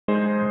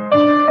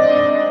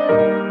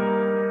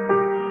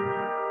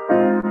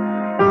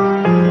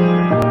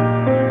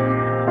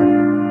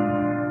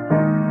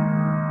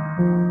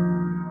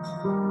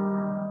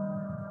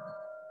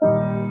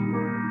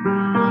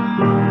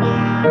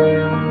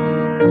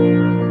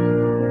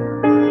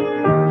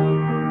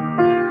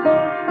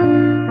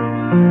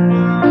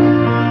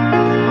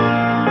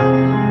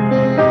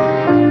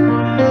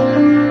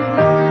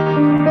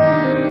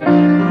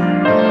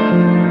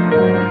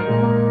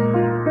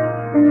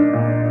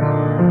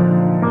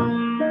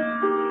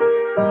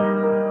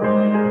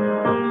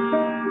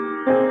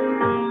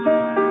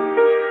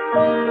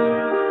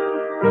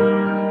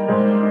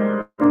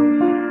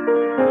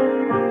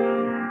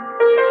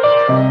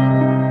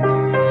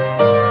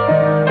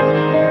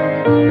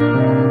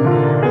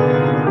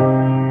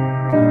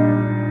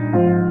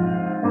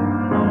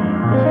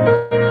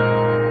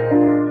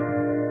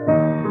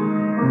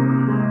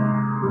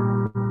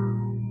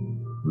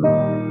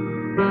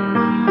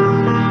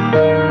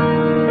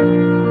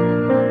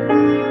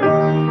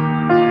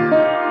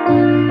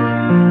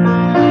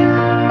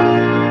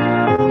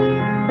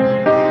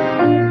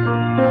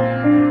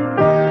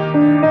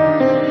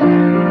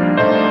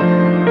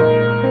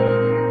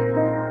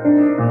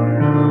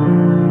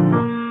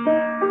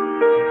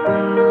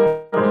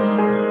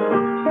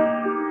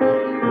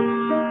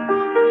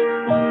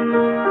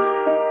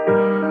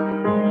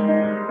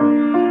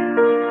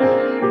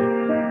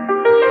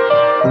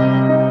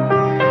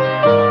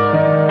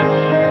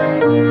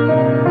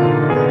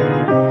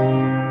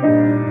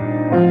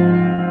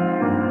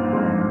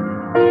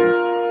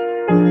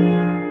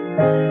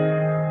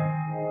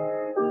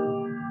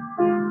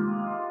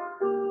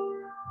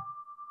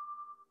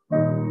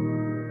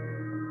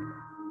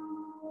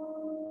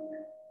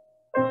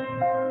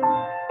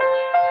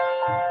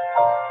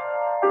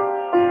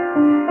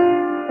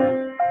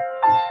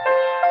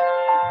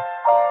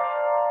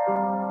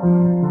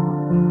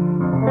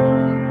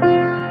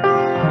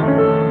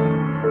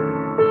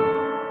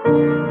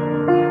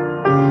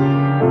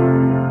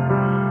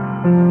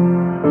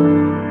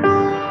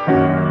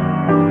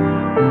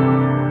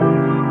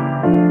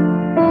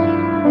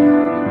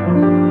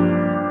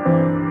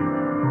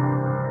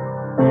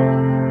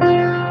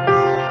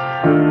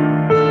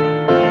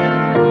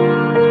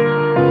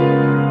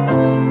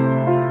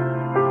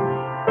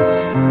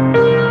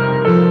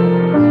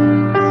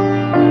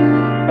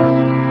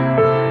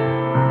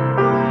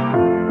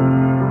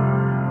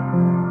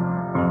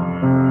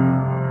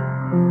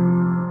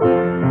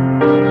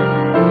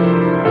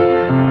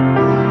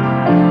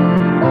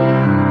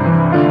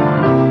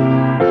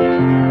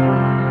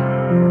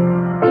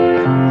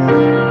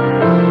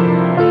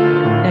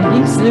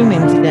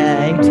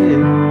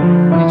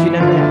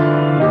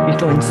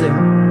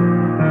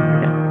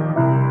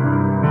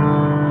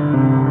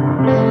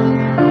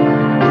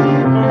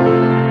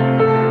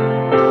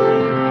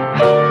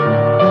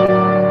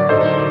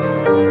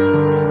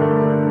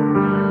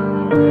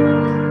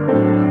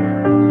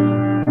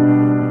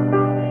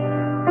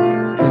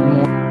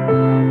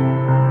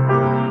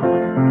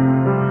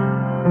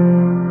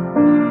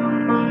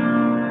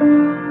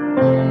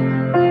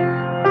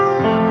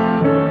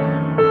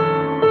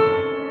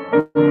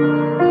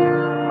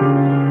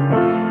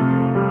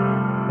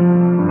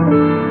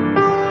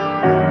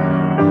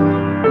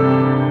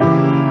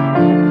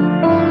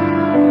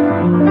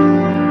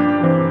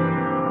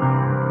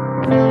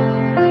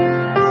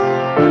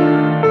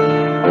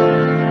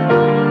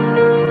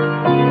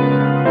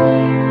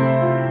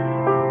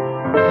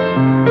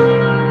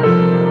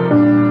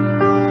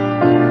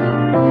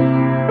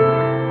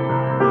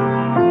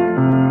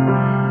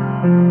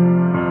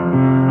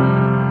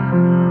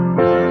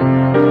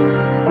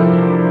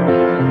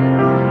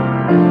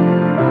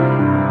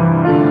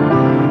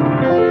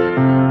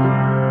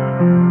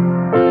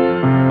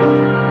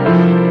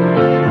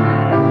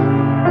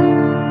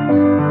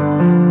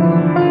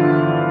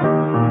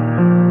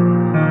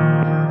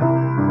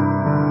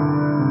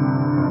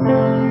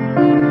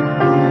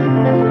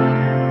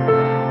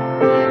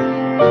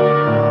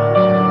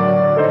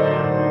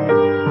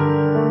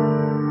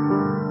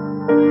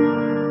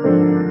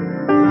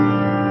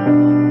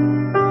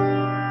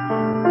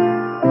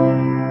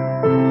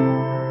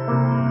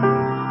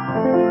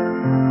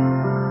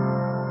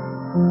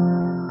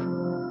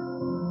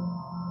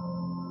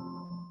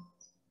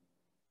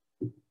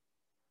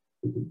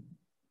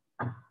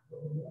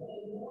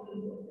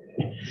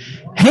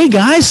Hey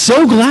guys,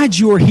 so glad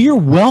you are here.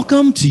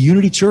 Welcome to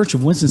Unity Church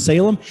of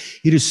Winston-Salem.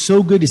 It is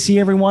so good to see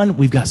everyone.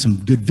 We've got some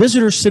good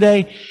visitors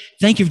today.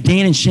 Thank you,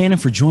 Dan and Shannon,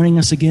 for joining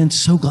us again.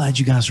 So glad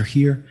you guys are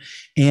here.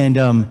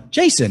 And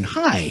Jason,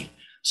 hi.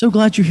 So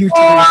glad you're here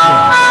today.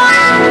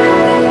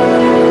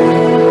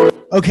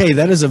 Okay,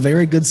 that is a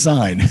very good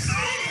sign.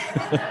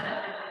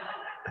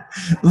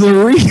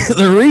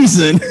 The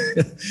reason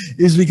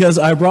is because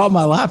I brought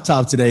my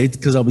laptop today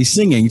because I'll be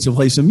singing to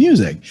play some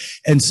music.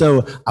 And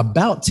so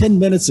about 10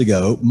 minutes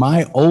ago,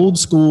 my old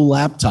school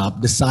laptop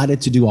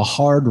decided to do a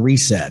hard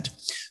reset.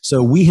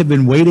 So we have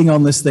been waiting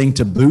on this thing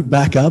to boot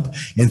back up,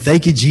 and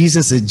thank you,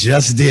 Jesus, it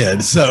just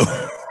did. So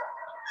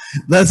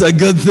that's a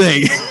good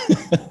thing.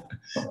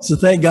 So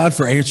thank God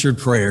for answered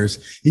prayers.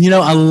 And you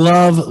know, I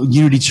love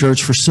Unity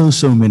Church for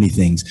so many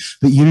things,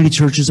 but Unity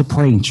Church is a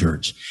praying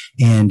church.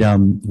 And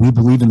we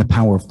believe in the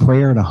power of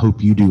prayer, and I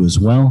hope you do as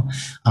well.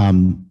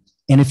 And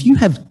if you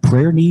have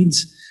prayer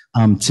needs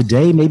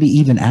today, maybe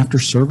even after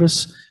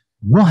service,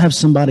 we'll have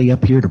somebody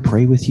up here to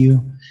pray with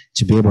you,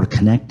 to be able to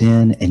connect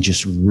in and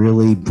just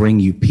really bring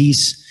you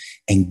peace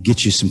and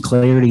get you some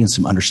clarity and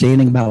some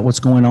understanding about what's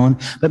going on.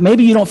 But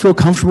maybe you don't feel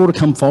comfortable to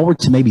come forward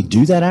to maybe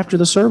do that after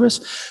the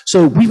service.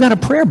 So we've got a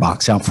prayer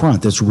box out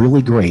front that's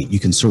really great. You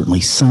can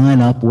certainly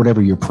sign up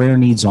whatever your prayer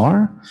needs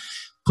are.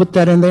 Put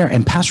that in there,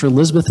 and Pastor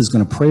Elizabeth is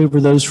going to pray over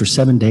those for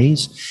 7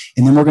 days.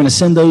 And then we're going to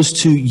send those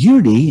to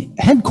Unity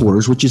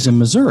headquarters, which is in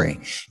Missouri.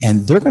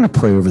 And they're going to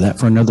pray over that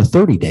for another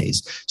 30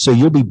 days. So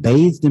you'll be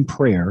bathed in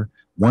prayer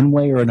one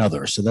way or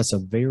another. So that's a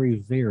very,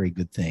 very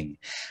good thing.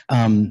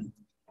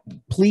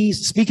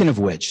 Please, speaking of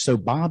which, so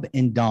Bob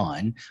and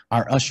Don,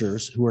 our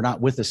ushers who are not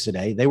with us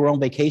today, they were on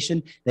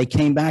vacation. They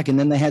came back and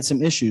then they had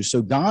some issues.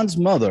 So Don's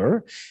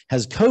mother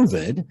has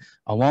COVID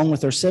along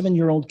with her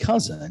 7-year-old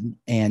cousin,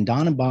 and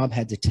Don and Bob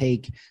had to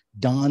take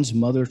Don's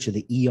mother to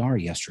the ER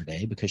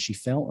yesterday because she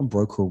fell and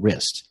broke her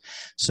wrist.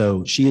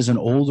 So she is an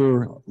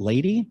older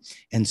lady,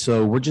 and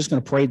so we're just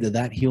going to pray that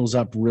that heals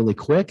up really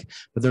quick.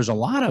 But there's a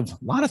lot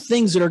of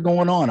things that are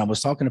going on. I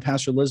was talking to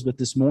Pastor Elizabeth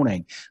this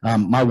morning.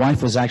 My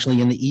wife was actually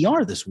in the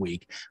ER this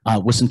week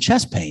with some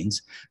chest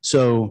pains.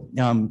 So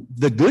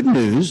the good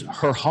news,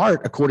 her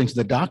heart, according to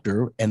the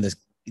doctor and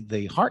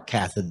the heart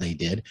cath that they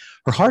did,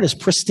 her heart is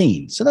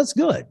pristine. So that's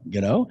good,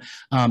 you know?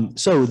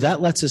 So that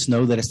lets us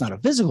know that it's not a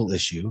physical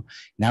issue.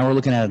 Now we're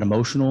looking at an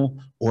emotional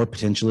or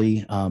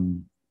potentially,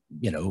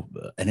 you know,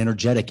 an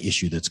energetic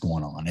issue that's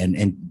going on.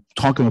 And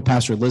talking with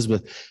Pastor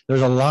Elizabeth,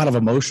 there's a lot of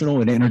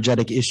emotional and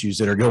energetic issues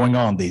that are going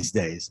on these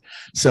days.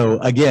 So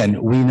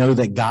again, we know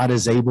that God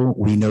is able.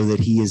 We know that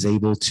he is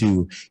able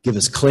to give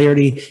us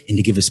clarity and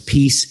to give us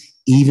peace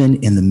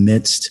even in the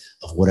midst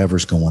of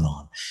whatever's going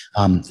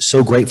on.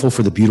 So grateful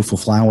for the beautiful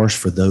flowers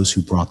for those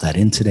who brought that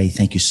in today.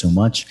 Thank you so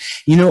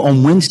much. You know,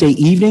 on Wednesday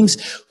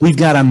evenings, we've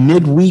got a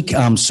midweek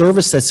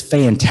service that's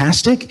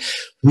fantastic.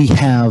 We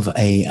have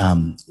a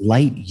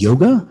light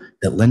yoga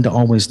that Linda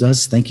always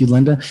does. Thank you,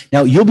 Linda.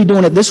 Now, you'll be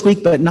doing it this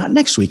week, but not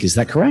next week. Is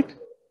that correct?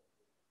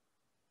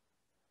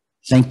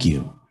 Thank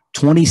you.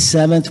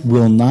 27th,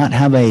 we'll not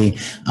have a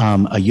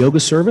yoga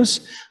service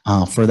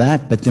for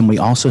that, but then we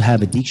also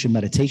have a Diksha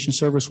meditation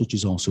service, which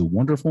is also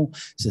wonderful.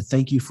 So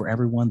thank you for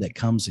everyone that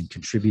comes and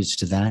contributes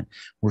to that.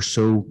 We're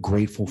so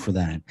grateful for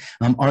that.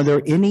 Are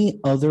there any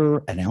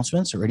other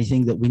announcements or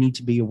anything that we need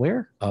to be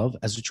aware of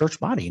as a church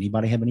body?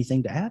 Anybody have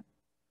anything to add?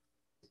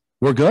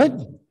 We're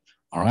good?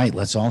 All right,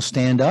 let's all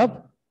stand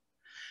up.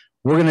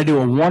 We're going to do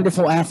a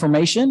wonderful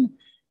affirmation.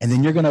 And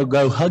then you're going to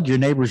go hug your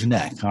neighbor's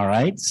neck, all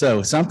right?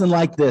 So something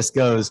like this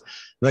goes,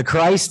 the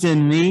Christ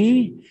in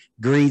me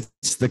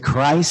greets the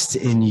Christ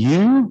in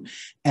you,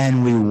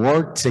 and we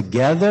work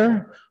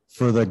together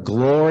for the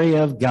glory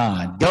of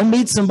God. Go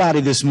meet somebody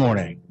this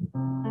morning.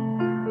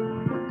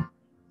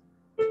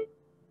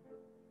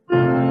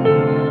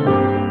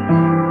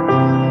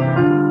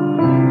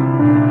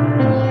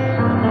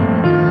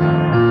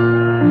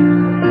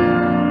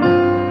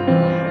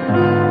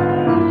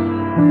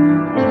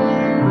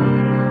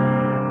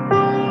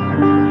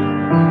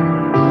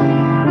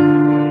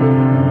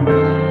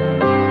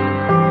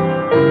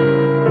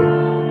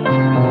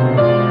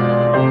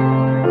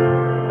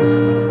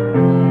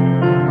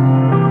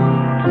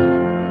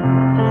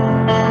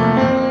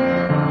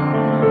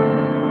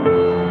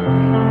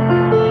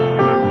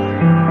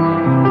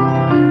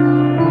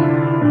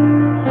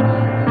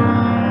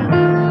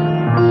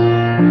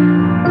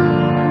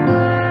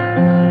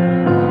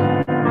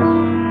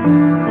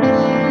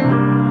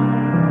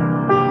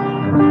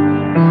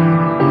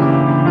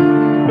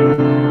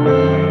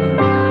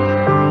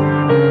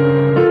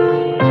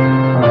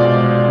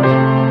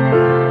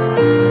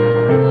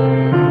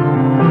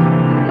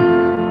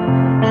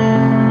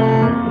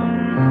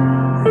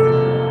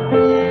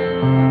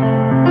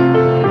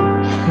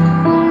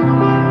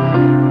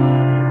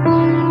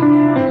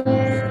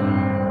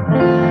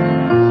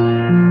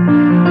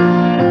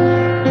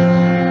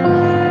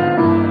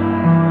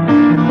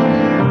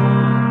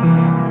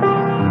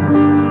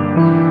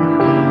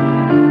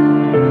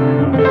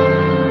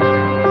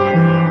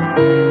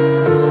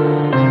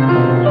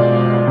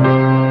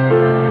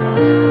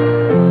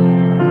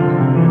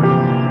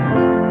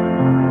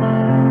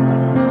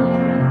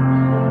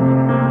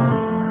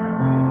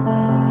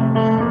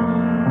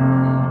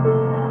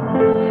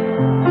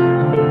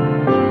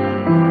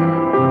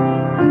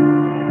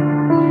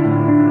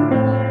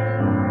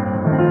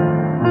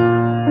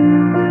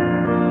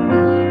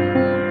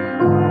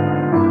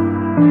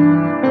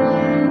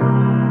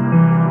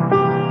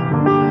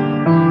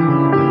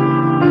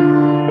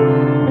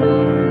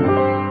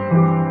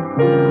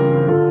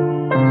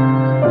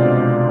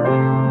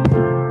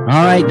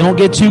 Don't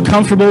get too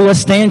comfortable. Let's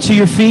stand to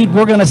your feet.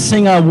 We're going to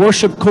sing a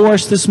worship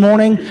chorus this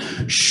morning.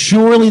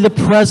 Surely the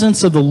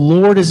presence of the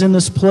Lord is in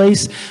this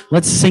place.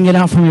 Let's sing it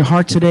out from your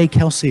heart today,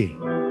 Kelsey.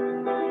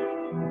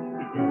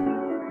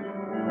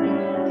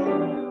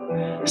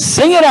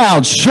 Sing it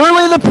out.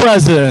 Surely the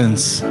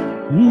presence.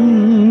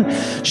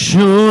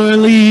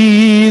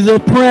 Surely the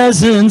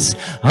presence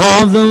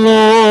of the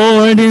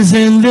Lord is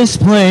in this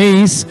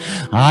place.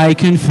 I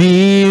can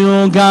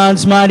feel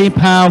God's mighty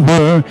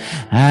power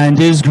and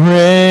His grace.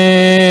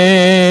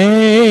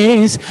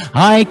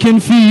 I can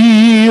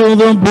feel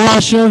the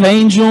brush of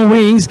angel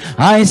wings.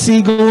 I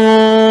see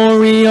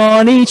glory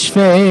on each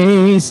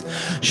face.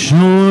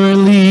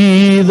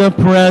 Surely the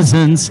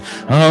presence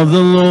of the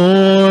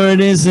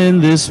Lord is in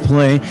this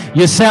place.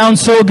 You sound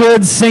so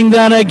good. Sing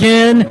that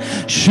again.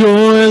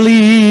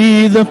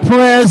 Surely the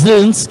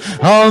presence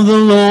of the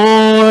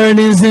Lord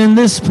is in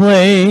this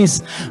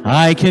place.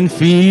 I can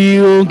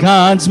feel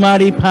God's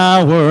mighty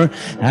power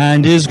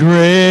and His grace.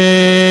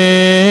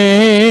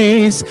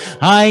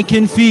 I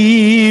can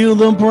feel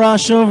the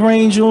brush of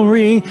angel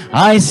wings.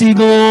 I see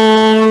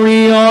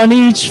glory on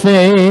each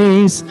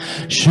face.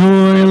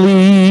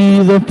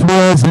 Surely the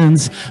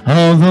presence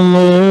of the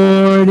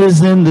Lord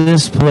is in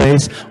this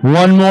place.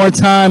 One more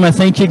time. I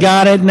think you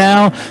got it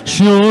now.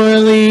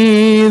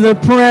 Surely the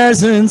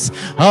presence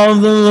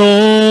of the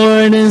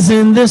Lord is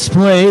in this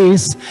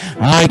place.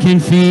 I can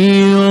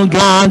feel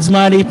God's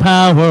mighty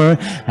power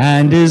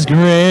and His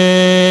grace.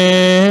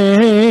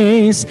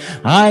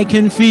 I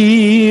can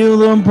feel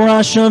the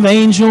brush of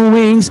angel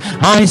wings.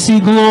 I see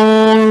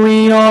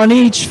glory on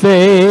each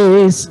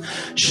face.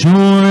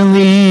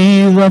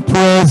 Surely the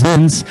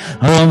presence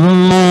of the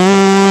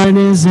Lord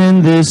is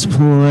in this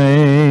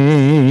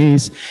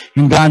place.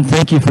 And God,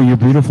 thank you for your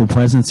beautiful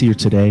presence here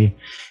today.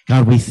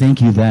 God, we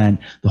thank you that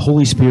the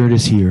Holy Spirit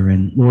is here,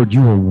 and Lord,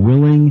 you are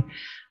willing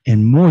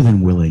and more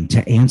than willing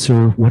to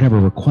answer whatever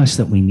request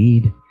that we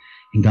need.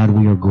 And God,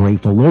 we are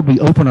grateful. Lord, we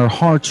open our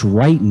hearts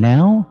right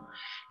now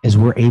as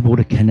we're able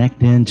to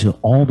connect into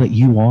all that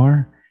you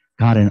are,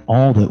 God, and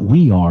all that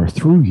we are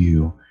through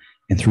you.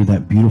 and through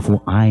that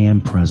beautiful I am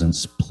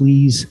presence,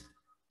 please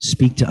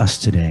speak to us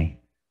today.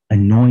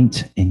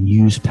 Anoint and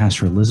use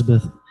Pastor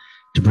Elizabeth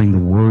to bring the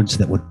words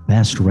that would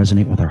best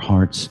resonate with our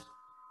hearts.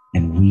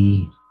 And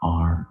we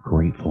are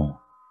grateful.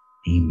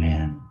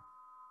 Amen.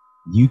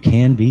 You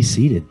can be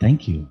seated.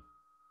 Thank you.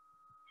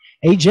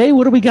 AJ,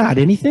 what do we got?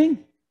 Anything?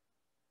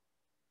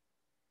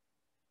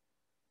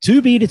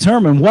 To be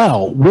determined.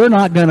 Well, we're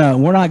not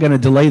gonna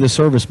delay the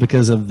service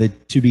because of the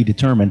to be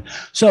determined.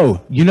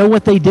 So, you know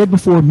what they did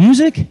before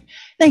music?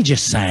 They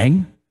just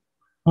sang.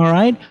 All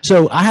right.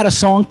 So I had a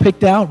song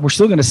picked out. We're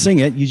still going to sing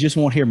it. You just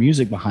won't hear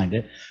music behind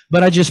it.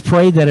 But I just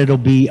pray that it'll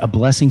be a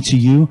blessing to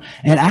you.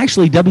 And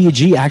actually,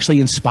 WG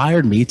actually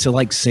inspired me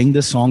to sing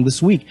this song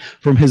this week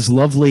from his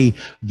lovely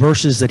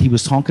verses that he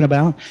was talking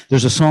about.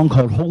 There's a song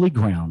called Holy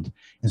Ground.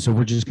 And so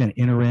we're just going to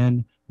enter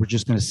in. We're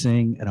just going to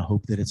sing, and I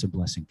hope that it's a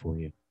blessing for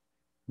you.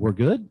 We're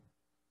good?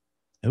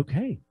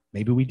 Okay.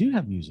 Maybe we do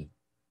have music.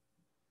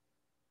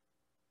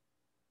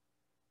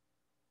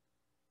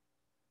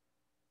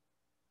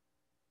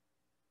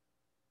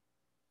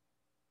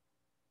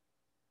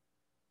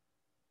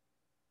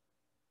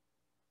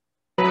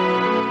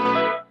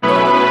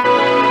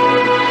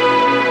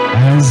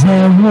 As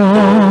I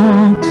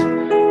walked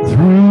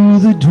through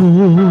the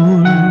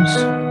doors,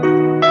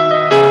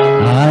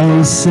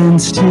 I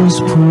sensed his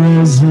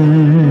presence.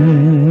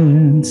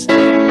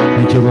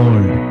 Thank you,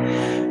 Lord.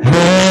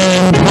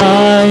 And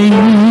I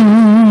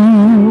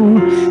knew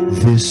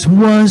this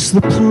was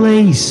the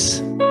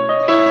place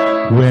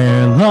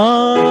where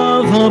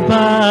love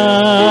abounds.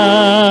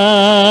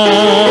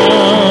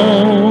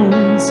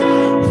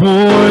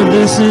 For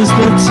this is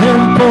the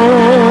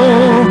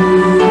temple,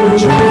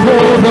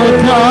 Jehovah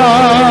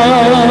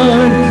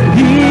God,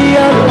 He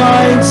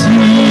abides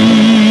here.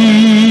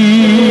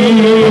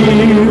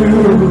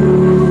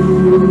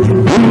 And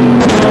we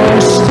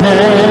are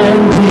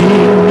standing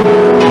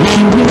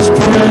in His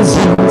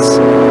presence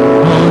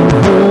on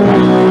holy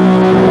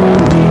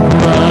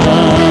ground.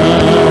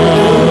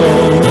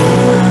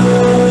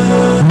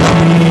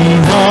 We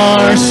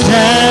are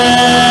standing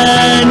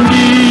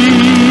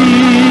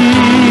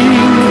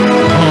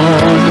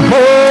on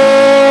holy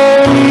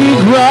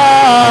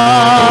ground.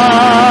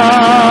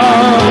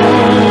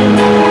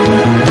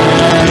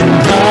 And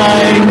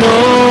I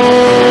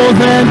know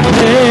that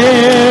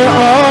there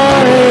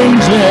are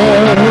angels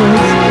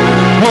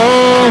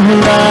all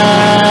around.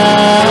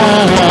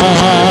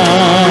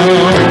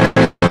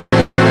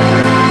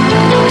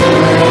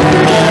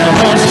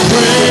 Let us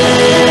praise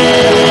Jesus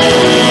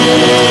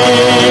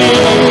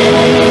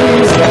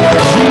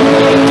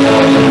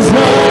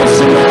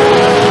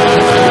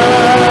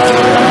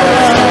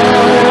now.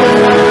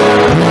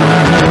 We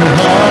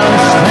are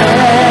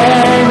standing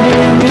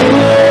in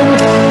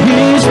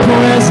His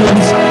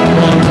presence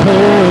on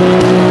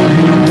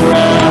holy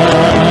ground.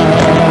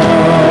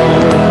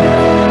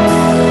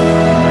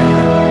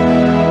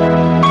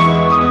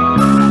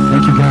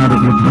 Thank you, God,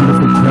 that your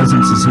beautiful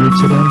presence is here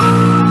today.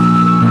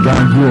 And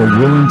God, you are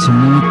willing to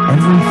meet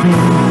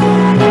everything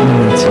that we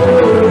need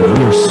today. We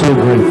are so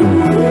grateful.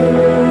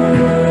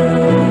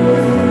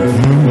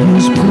 In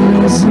His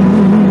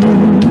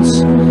presence,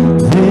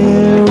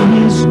 there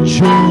is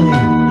joy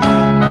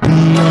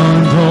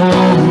beyond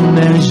all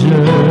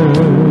measure.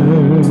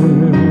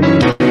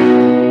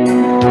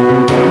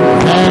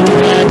 And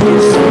at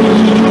His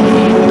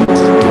feet,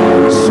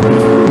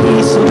 sweet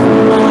peace of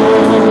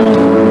mind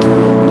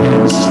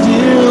can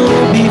still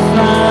be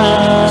found.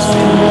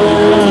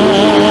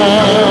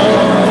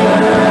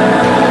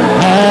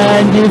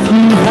 And if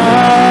you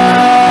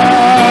have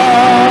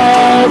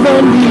a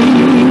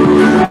need,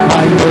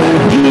 I know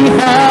He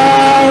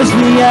has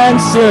the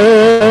answer.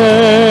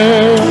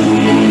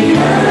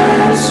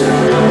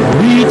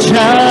 Reach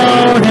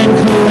out and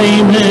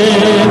claim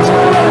it,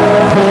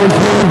 for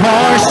you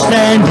are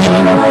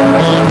standing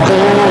on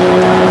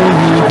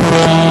holy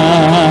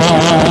ground.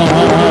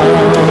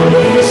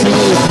 Sing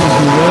it with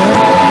me, Lord.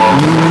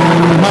 You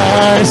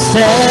are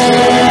standing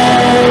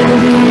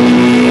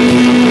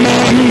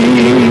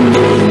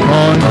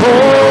on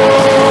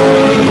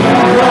holy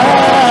ground.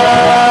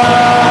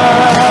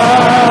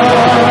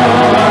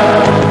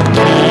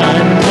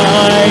 And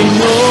I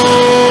know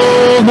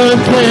that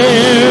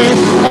there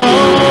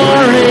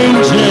are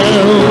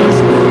angels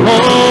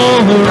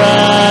all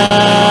around.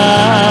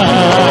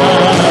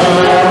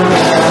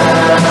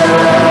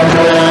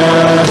 Let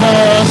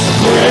us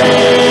praise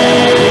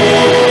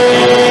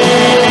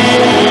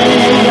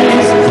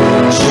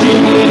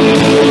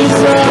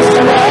Jesus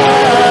now.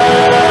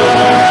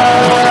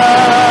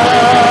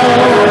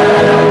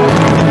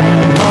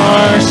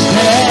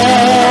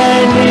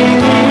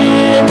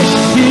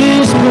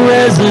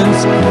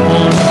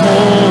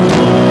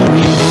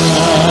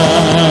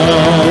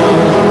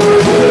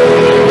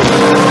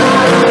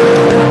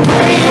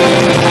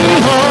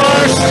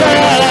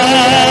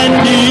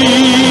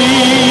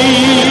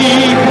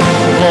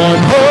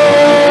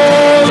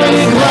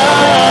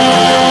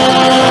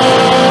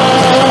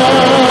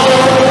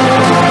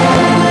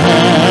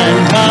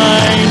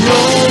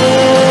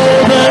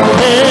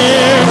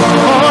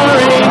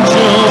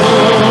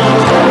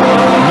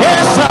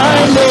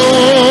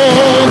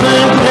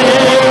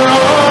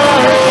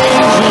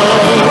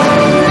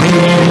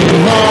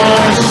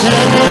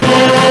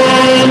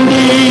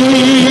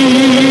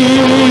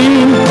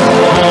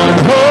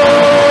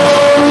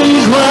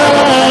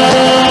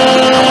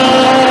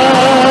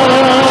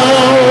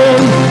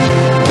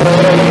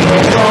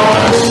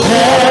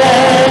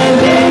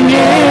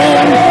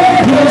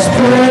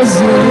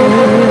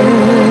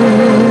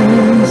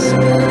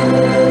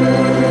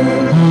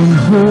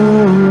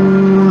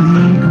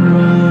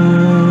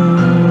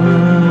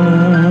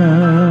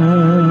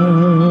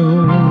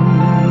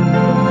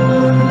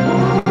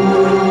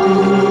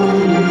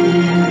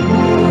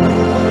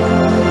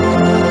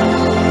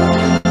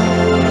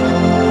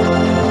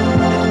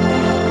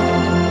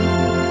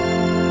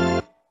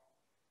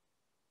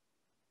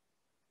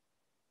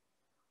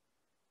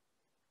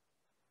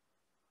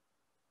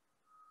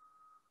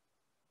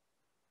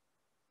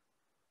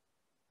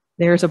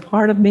 There's a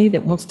part of me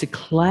that wants to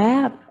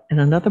clap and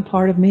another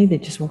part of me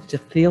that just wants to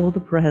feel the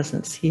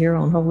presence here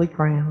on holy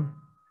ground,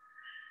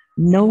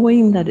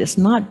 knowing that it's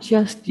not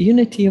just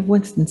unity of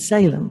Winston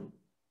Salem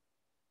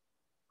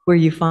where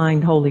you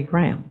find holy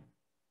ground.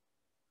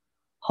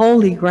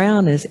 Holy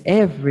ground is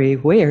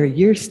everywhere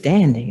you're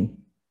standing,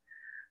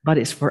 but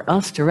it's for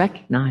us to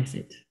recognize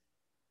it,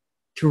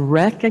 to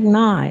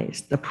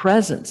recognize the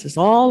presence is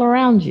all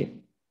around you,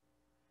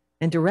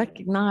 and to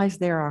recognize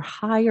there are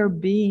higher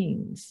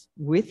beings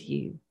with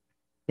you.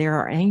 There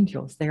are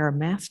angels, there are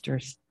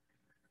masters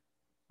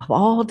of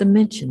all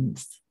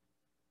dimensions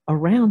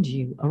around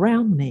you,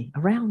 around me,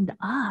 around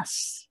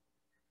us.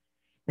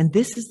 And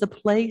this is the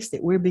place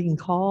that we're being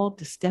called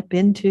to step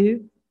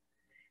into.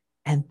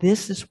 And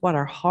this is what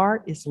our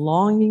heart is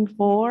longing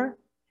for,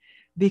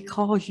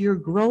 because you're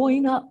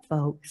growing up,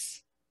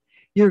 folks.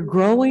 You're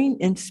growing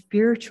in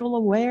spiritual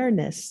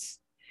awareness.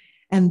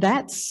 And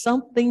that's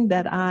something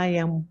that I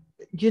am,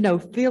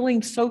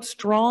 feeling so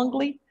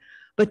strongly.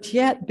 But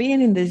yet, being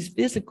in these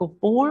physical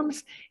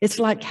forms, it's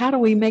like, how do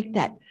we make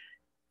that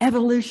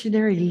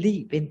evolutionary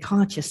leap in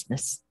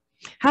consciousness?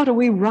 How do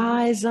we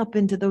rise up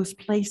into those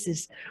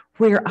places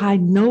where I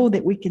know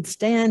that we can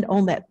stand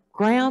on that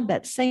ground,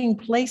 that same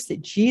place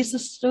that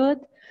Jesus stood,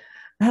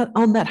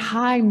 on that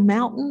high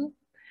mountain?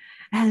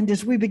 And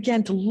as we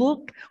begin to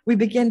look, we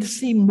begin to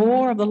see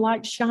more of the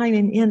light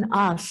shining in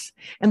us,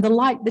 and the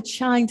light that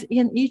shines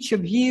in each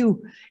of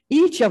you,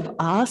 each of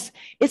us.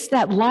 It's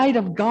that light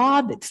of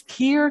God that's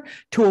here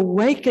to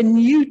awaken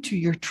you to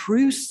your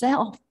true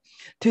self,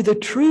 to the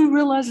true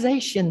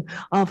realization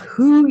of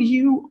who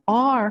you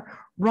are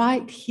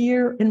right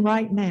here and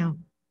right now.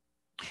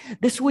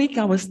 This week,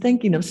 I was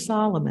thinking of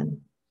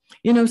Solomon.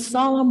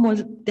 Solomon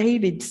was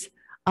David's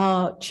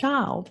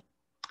child.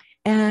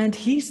 And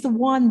he's the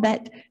one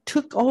that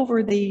took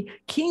over the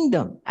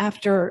kingdom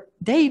after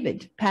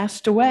David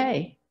passed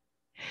away.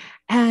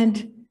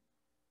 And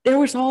there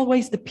was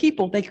always the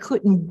people, they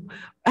couldn't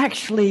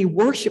actually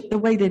worship the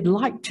way they'd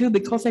like to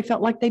because they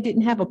felt like they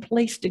didn't have a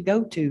place to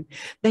go to.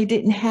 They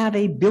didn't have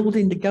a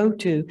building to go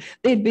to.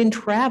 They'd been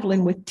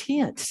traveling with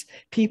tents,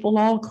 people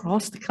all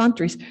across the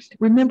countries.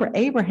 Remember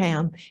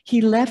Abraham,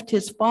 he left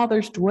his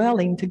father's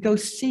dwelling to go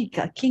seek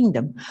a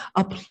kingdom,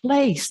 a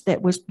place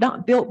that was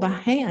not built by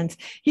hands.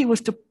 He was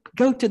to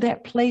go to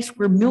that place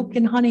where milk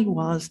and honey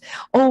was,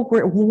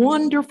 where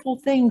wonderful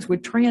things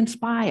would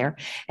transpire.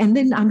 And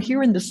then I'm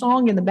hearing the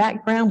song in the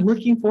background,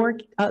 looking for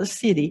a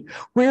city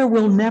where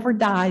we'll never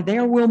die.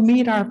 There we'll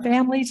meet our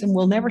families and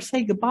we'll never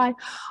say goodbye.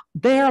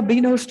 There'll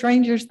be no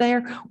strangers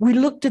there. We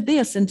look to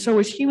this. And so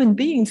as human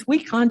beings,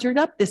 we conjured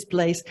up this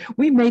place.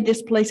 We made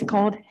this place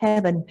called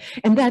heaven.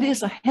 And that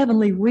is a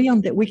heavenly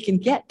realm that we can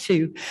get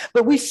to.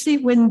 But we see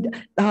when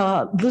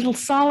little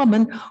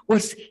Solomon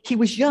was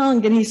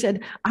young, and he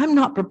said, I'm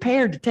not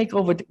prepared to take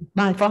over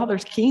my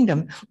father's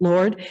kingdom,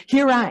 Lord.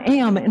 Here I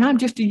am, and I'm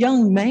just a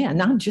young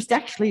man. I'm just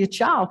actually a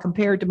child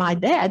compared to my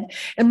dad.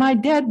 And my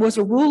dad was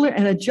a ruler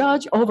and a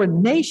judge over the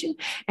nation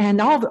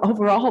and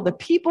over all the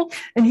people.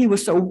 And he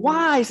was so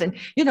wise. And,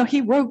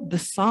 he wrote the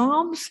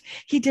Psalms.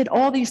 He did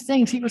all these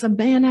things. He was a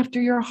man after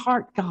your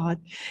heart,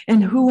 God.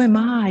 And who am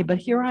I? But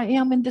here I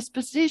am in this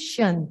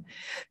position.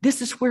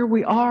 This is where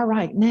we are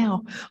right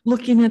now,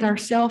 looking at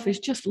ourselves as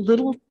just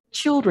little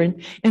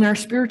children in our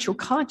spiritual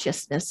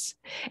consciousness.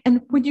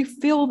 And when you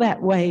feel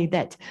that way,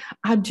 that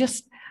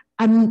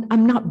I'm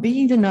not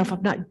being enough,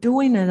 I'm not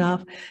doing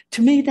enough,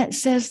 to me that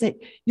says that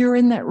you're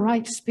in that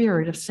right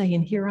spirit of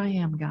saying, here I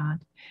am,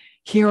 God.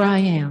 Here I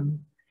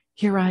am.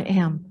 Here I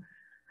am.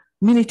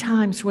 Many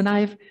times when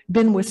I've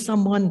been with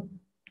someone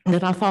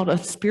that I thought a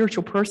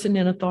spiritual person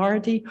in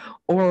authority,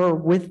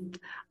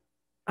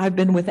 I've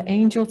been with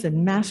angels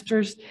and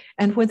masters,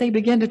 and when they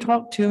began to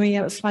talk to me,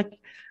 it was like,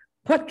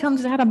 what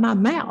comes out of my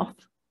mouth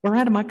or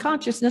out of my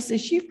consciousness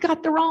is, you've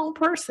got the wrong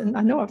person.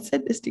 I know I've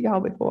said this to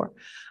y'all before.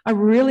 I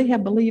really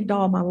have believed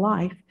all my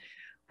life,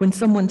 when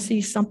someone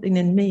sees something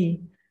in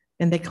me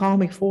and they call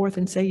me forth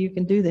and say, you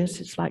can do this,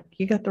 it's like,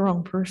 you got the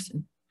wrong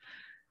person.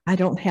 I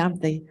don't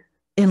have the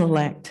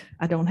intellect.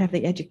 I don't have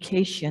the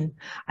education.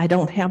 I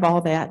don't have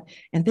all that.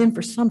 And then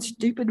for some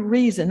stupid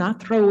reason, I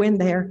throw in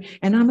there,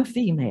 and I'm a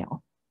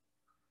female.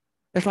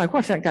 It's like,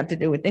 what's that got to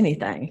do with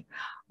anything?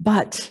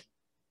 But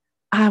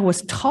I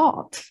was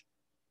taught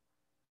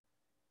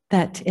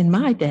that in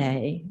my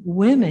day,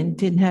 women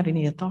didn't have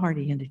any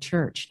authority in the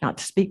church, not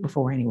to speak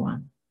before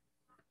anyone.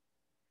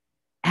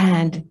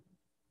 And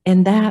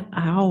in that,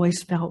 I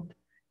always felt,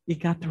 you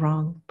got the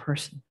wrong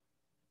person.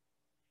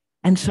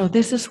 And so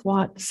this is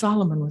what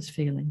Solomon was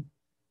feeling.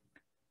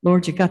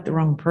 Lord, you got the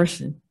wrong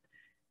person,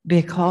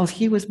 because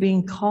he was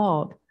being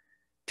called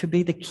to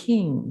be the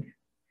king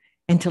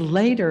and to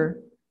later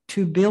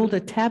to build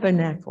a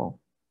tabernacle,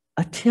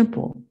 a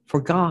temple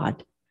for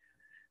God,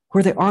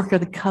 where the Ark of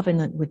the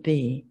Covenant would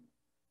be.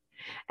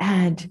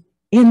 And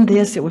in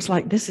this, it was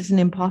like, this is an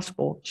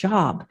impossible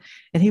job.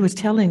 And he was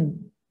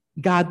telling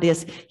God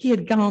this. He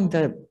had gone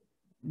to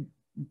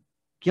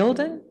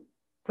Gildan.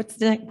 What's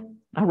the name?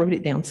 I wrote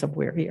it down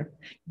somewhere here.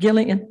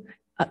 Gillian.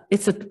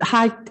 It's a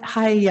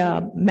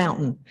high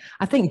mountain.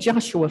 I think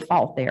Joshua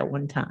fought there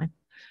one time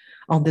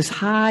on this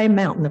high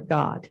mountain of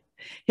God.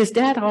 His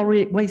dad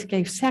always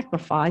gave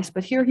sacrifice,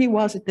 but here he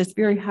was at this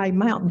very high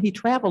mountain he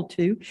traveled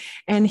to,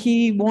 and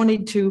he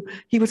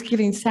was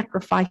giving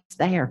sacrifice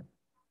there.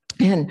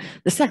 And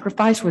the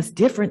sacrifice was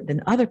different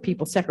than other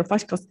people's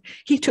sacrifice because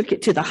he took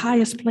it to the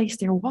highest place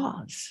there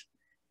was.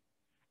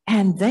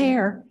 And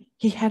there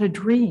he had a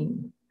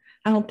dream.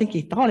 I don't think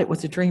he thought it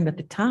was a dream at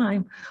the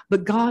time,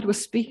 but God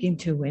was speaking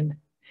to him.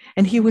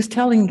 And he was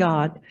telling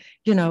God,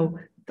 you know,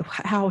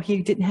 how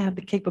he didn't have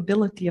the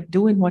capability of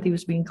doing what he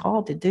was being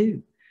called to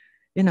do.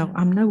 You know,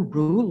 I'm no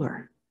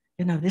ruler.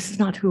 You know, this is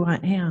not who I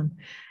am.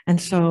 And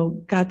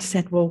so God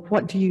said, well,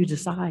 what do you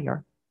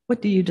desire?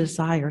 What do you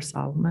desire,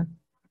 Solomon?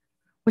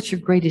 What's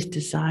your greatest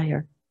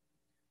desire?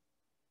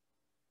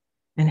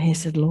 And he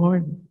said,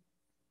 Lord,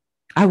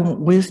 I want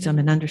wisdom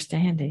and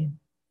understanding.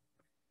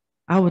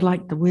 I would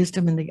like the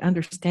wisdom and the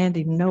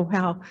understanding to know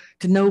how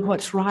to know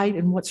what's right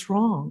and what's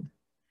wrong.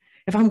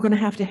 If I'm going to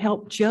have to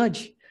help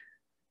judge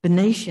the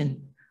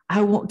nation,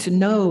 I want to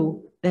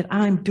know that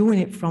I'm doing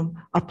it from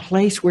a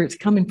place where it's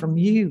coming from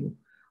you.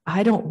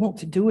 I don't want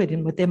to do it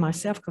within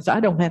myself because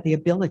I don't have the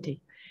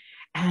ability.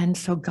 And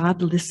so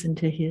God listened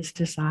to his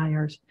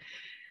desires,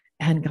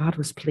 and God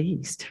was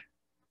pleased.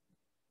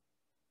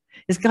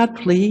 Is God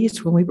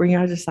pleased when we bring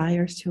our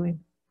desires to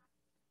him?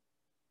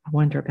 I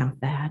wonder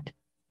about that.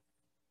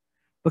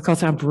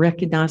 Because I've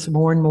recognized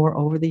more and more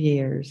over the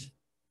years,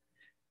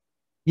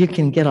 you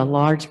can get a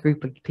large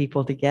group of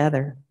people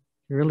together.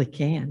 You really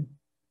can.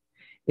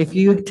 If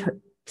you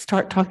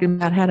start talking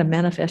about how to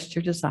manifest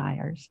your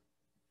desires,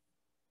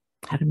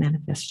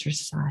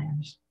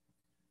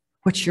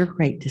 what's your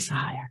great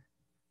desire?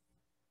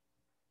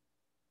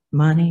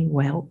 Money,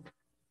 wealth,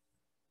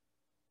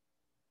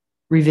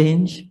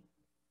 revenge.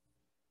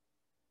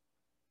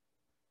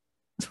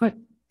 That's what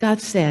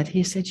God said.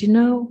 He said, you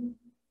know,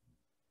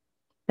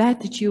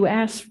 that you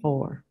asked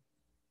for,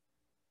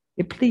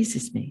 it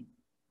pleases me.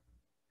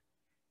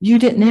 You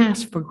didn't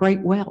ask for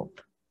great wealth.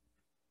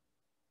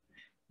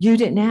 You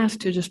didn't ask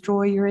to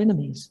destroy your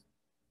enemies.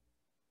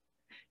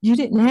 You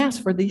didn't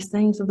ask for these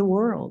things of the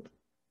world.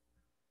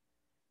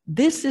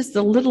 This is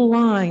the little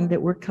line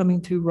that we're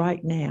coming to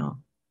right now.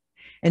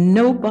 And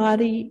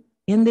nobody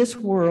in this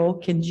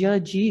world can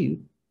judge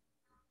you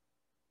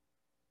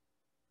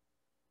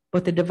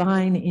but the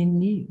divine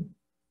in you.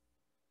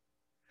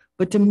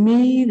 But to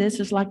me, this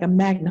is like a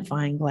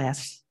magnifying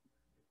glass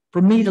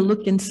for me to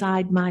look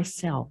inside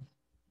myself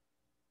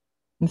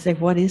and say,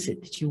 what is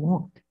it that you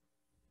want?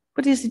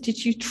 What is it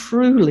that you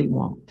truly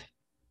want?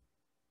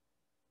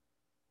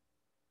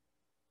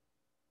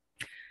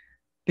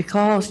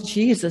 Because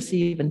Jesus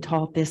even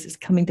taught this, is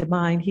coming to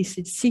mind. He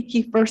said, seek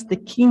ye first the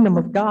kingdom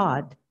of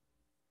God.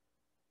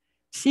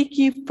 Seek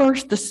ye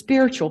first the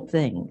spiritual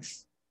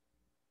things.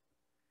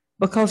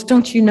 Because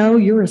don't you know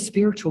you're a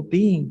spiritual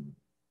being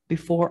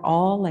before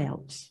all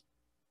else?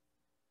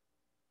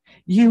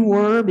 You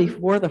were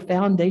before the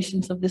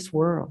foundations of this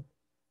world.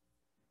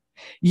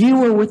 You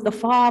were with the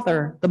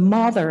Father, the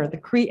Mother, the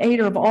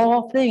Creator of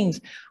all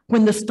things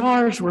when the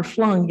stars were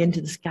flung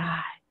into the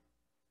sky.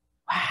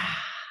 Wow.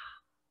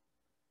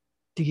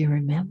 Do you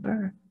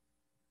remember?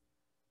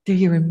 Do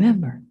you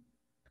remember?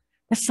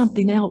 That's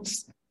something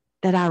else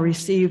that I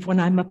received when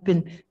I'm up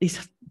in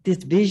this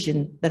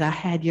vision that I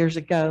had years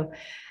ago.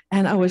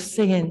 And I was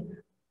saying,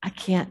 I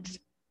can't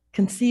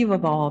conceive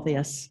of all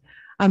this.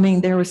 I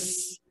mean, there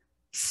was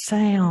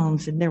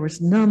sounds and there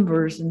was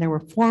numbers and there were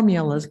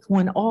formulas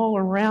going all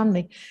around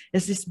me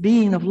as this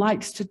being of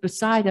light stood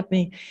beside of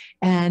me.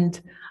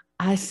 And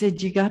I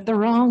said, you got the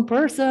wrong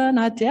person,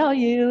 I tell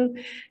you.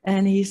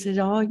 And he said,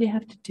 all you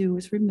have to do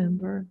is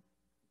remember,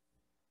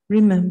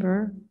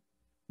 remember,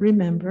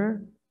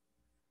 remember.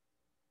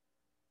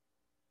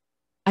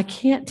 I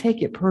can't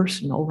take it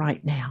personal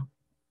right now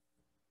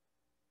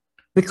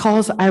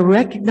because I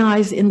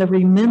recognize in the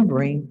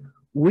remembering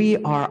we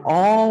are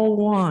all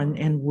one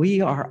and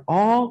we are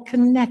all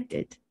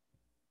connected.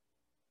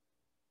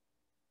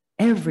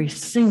 Every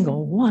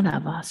single one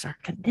of us are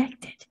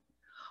connected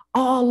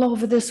all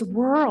over this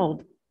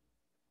world.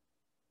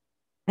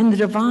 And the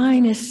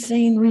divine is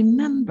saying,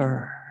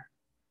 remember,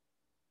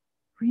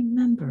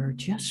 remember,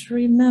 just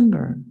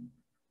remember.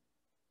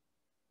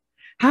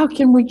 How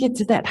can we get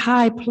to that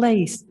high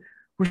place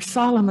where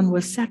Solomon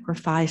was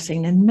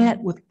sacrificing and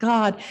met with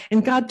God?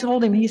 And God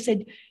told him, he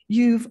said,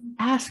 you've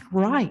asked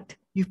right.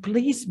 You've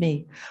pleased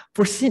me.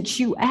 For since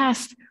you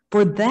asked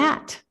for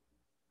that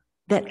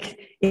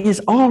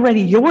is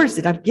already yours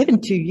that I've given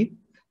to you,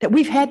 that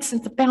we've had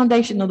since the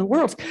foundation of the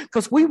world,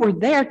 because we were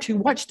there to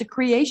watch the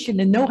creation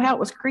and know how it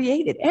was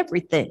created,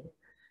 everything.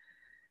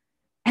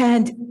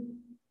 And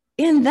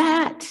in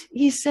that,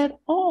 he said,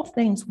 all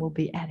things will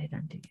be added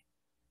unto you.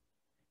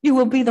 You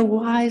will be the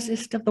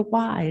wisest of the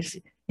wise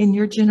in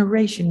your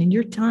generation, in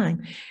your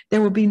time.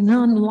 There will be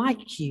none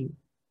like you.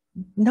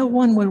 No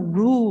one will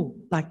rule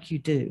like you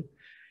do.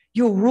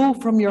 You'll rule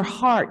from your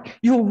heart.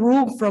 You'll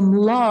rule from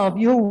love.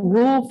 You'll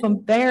rule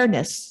from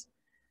fairness.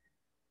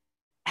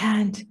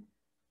 And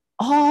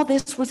All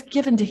this was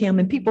given to him,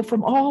 and people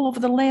from all over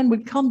the land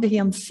would come to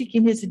him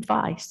seeking his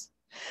advice.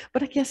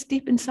 But I guess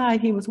deep inside,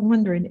 he was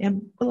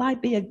wondering, will I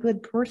be a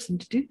good person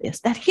to do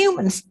this? That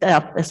human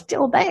stuff is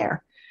still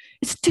there.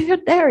 It's still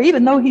there,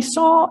 even though he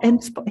saw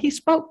and he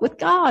spoke with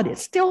God.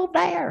 It's still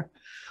there.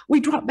 We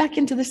drop back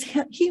into this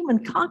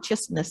human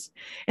consciousness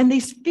and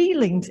these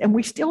feelings, and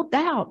we still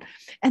doubt.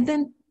 And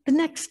then the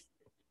next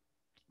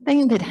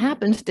thing that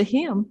happens to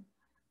him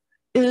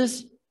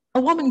is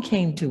a woman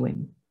came to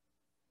him.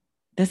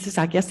 This is,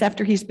 I guess,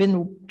 after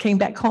came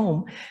back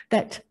home,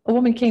 that a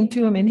woman came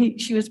to him,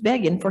 and she was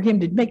begging for him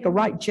to make a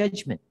right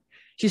judgment.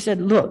 She said,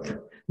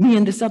 look, me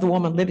and this other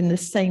woman live in the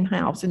same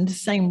house, in the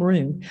same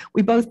room.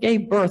 We both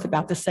gave birth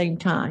about the same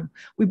time.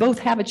 We both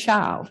have a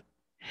child.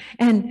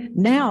 And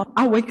now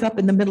I wake up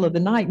in the middle of the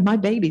night, and my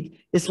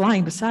baby is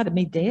lying beside of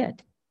me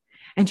dead.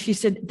 And she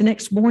said, the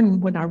next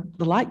morning when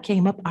the light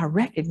came up, I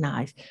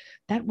recognized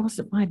that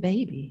wasn't my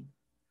baby.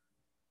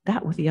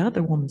 That was the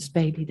other woman's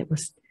baby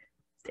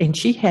and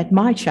she had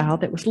my child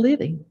that was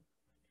living.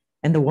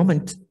 And the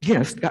woman,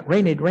 got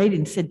rated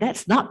and said,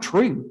 that's not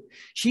true.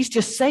 She's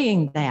just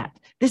saying that.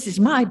 This is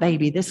my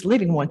baby, this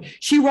living one.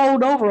 She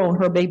rolled over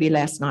on her baby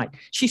last night.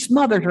 She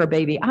smothered her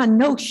baby. I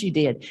know she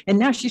did. And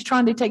now she's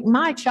trying to take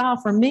my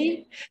child from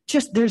me.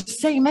 Just they're the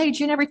same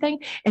age and everything.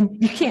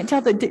 And you can't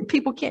tell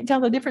people can't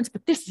tell the difference,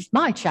 but this is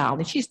my child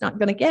and she's not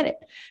going to get it.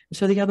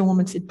 So the other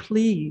woman said,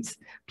 please,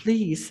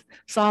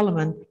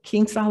 Solomon,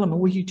 King Solomon,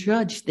 will you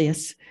judge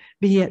this?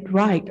 Be it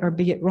right or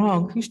be it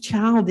wrong? Whose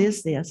child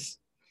is this?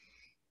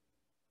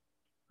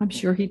 I'm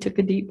sure he took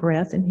a deep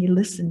breath and he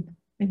listened.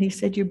 And he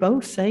said, you're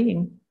both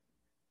saying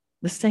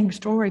the same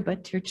story,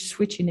 but you're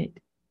switching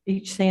it.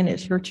 Each saying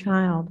it's your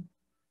child.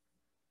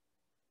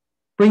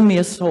 Bring me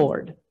a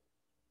sword.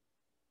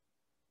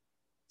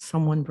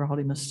 Someone brought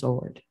him a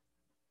sword.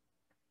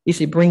 He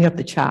said, bring up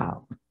the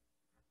child.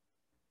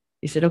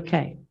 He said,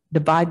 okay,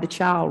 divide the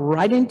child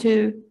right in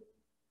two.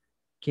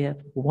 Give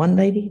one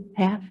lady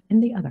half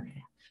and the other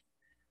half.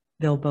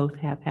 They'll both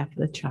have half of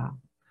the child.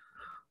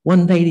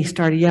 One lady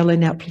started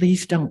yelling out,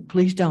 please don't,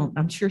 please don't.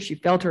 I'm sure she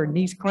felt her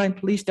knees crying,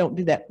 please don't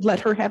do that. Let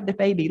her have the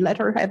baby. Let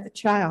her have the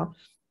child.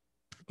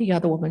 The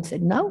other woman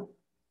said, no,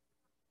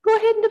 go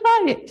ahead and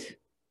divide it.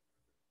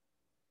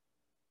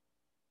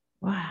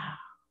 Wow.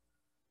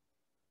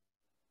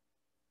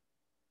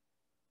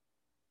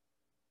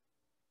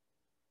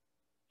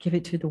 Give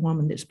it to the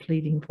woman that's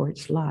pleading for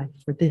its life,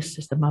 for this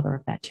is the mother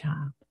of that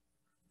child.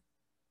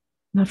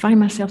 And I find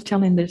myself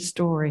telling this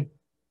story.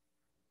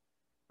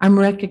 I'm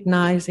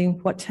recognizing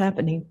what's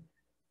happening.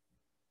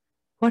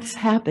 What's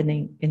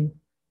happening in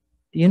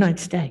the United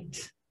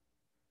States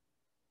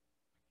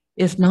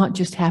is not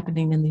just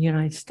happening in the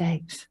United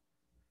States.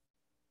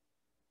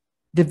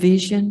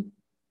 Division,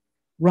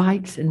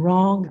 rights and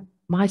wrong.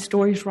 My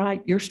story's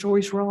right, your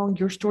story's wrong,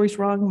 your story's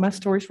wrong, my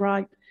story's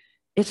right.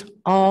 It's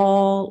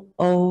all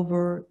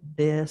over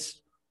this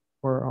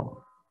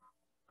world.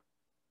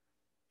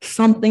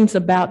 Something's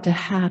about to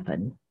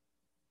happen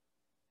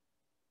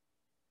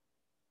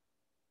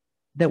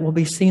that will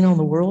be seen on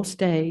the world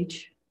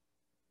stage,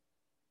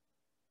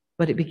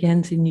 but it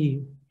begins in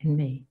you and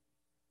me.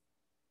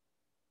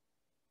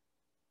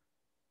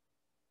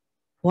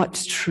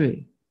 What's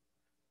true?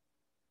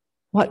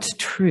 What's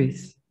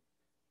truth?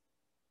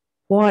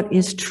 What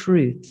is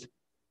truth?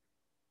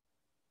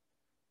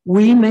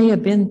 We may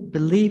have been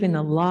believing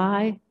a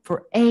lie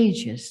for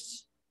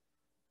ages,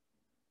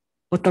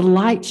 but the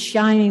light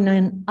shining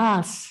in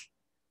us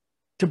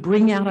to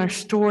bring out our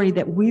story,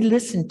 that we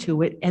listen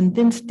to it and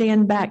then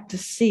stand back to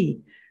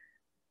see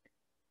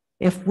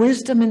if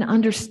wisdom and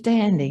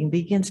understanding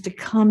begins to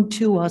come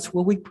to us.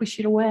 Will we push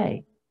it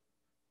away?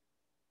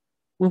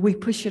 Will we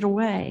push it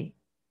away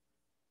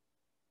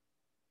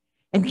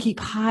and keep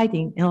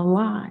hiding in a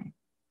lie?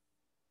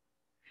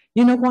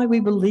 You know why we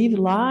believe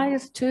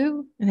lies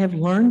too and have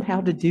learned how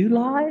to do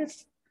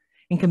lies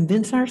and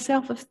convince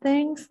ourselves of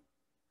things?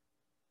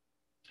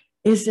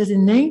 Is that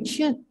in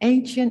ancient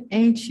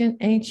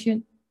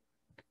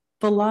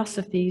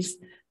philosophies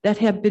that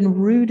have been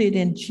rooted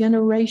in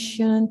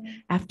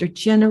generation after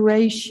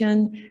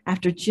generation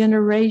after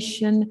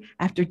generation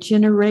after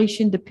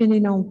generation,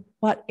 depending on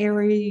what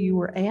area you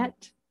were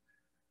at,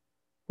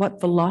 what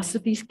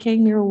philosophies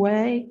came your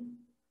way.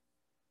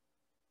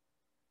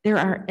 They're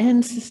our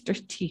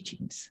ancestors'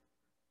 teachings.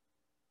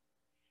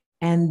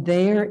 And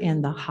they're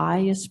in the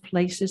highest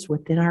places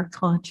within our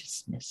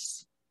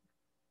consciousness.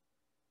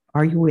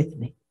 Are you with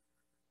me?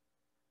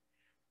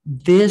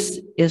 This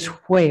is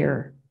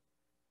where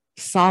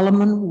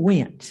Solomon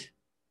went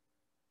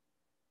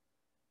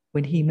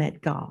when he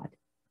met God.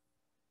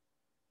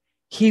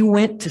 He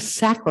went to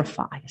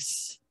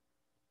sacrifice.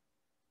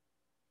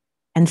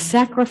 And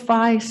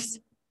sacrifice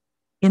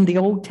in the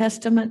Old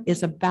Testament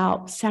is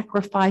about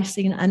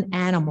sacrificing an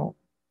animal.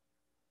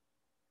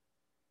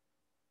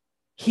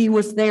 He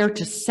was there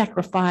to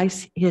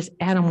sacrifice his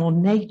animal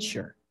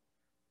nature.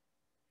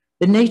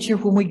 The nature,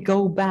 when we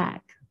go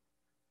back,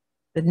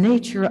 the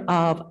nature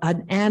of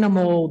an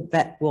animal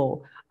that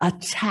will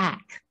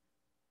attack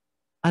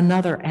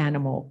another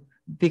animal,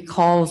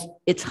 because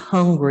it's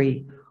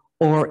hungry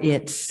or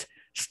it's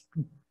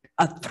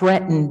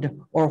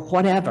threatened or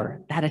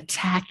whatever, that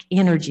attack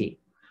energy,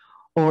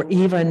 or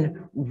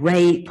even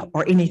rape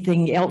or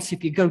anything else.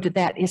 If you go to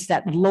that, it's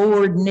that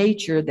lowered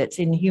nature that's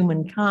in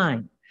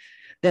humankind,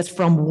 that's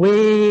from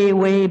way,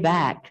 way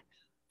back,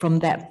 from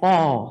that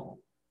fall,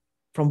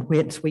 from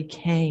whence we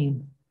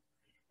came.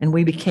 And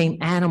we became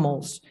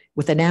animals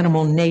with an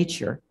animal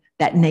nature.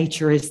 That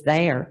nature is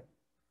there.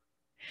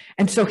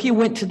 And so he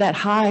went to that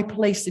high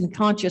place in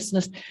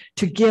consciousness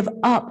to give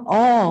up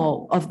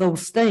all of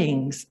those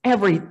things,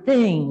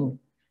 everything,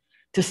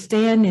 to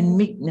stand in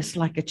meekness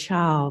like a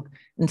child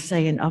and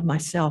saying of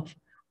myself,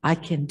 I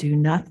can do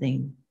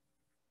nothing.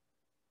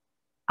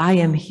 I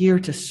am here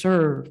to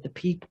serve the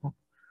people.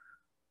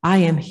 I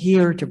am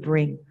here to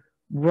bring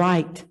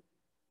right,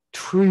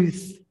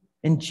 truth,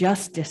 and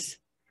justice,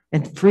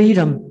 and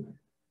freedom,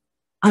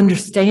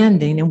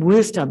 understanding, and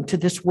wisdom to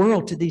this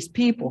world, to these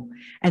people.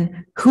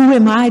 And who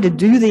am I to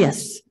do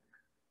this?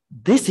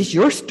 This is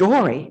your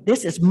story.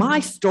 This is my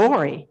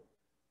story.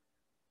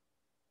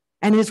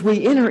 And as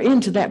we enter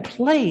into that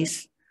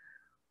place,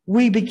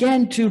 we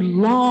begin to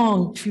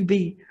long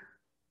to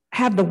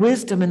have the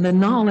wisdom and the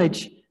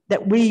knowledge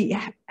that we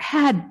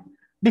had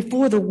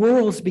before the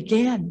worlds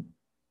began.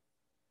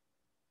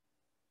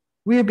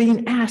 We are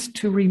being asked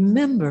to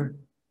remember.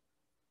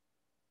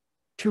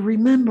 To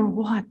remember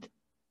what?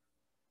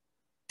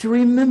 To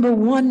remember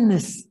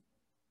oneness.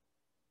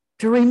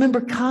 To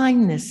remember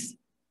kindness.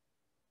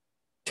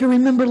 To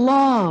remember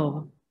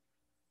love.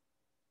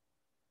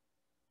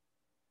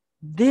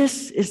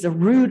 This is the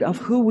root of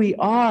who we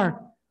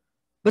are.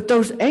 But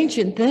those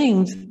ancient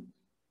things,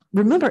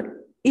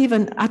 remember,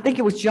 even I think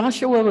it was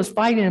Joshua was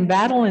fighting in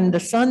battle and the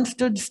sun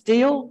stood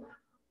still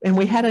and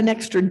we had an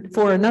extra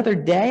for another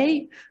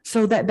day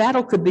so that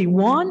battle could be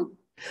won.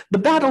 The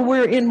battle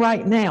we're in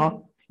right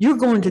now, you're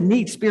going to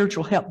need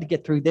spiritual help to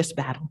get through this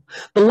battle.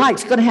 The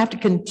light's going to have to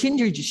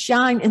continue to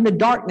shine in the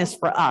darkness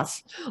for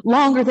us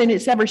longer than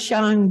it's ever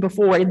shined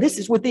before. And this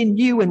is within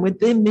you and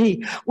within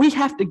me. We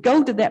have to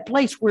go to that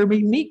place where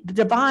we meet the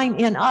divine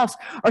in us,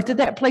 or to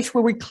that place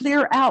where we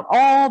clear out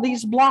all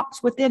these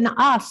blocks within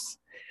us.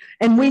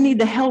 And we need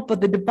the help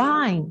of the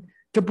divine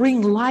to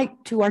bring light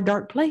to our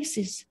dark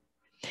places.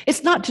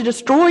 It's not to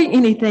destroy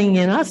anything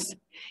in us.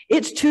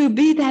 It's to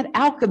be that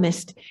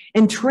alchemist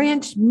and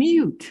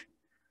transmute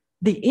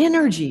the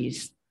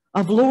energies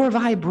of lower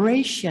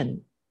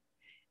vibration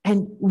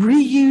and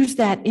reuse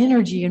that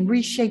energy and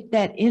reshape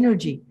that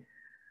energy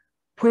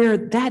where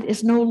that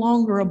is no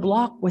longer a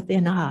block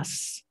within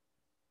us.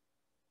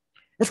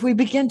 As we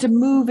begin to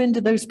move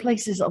into those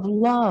places of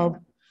love,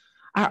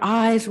 our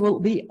eyes will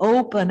be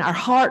open, our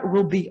heart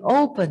will be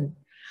open.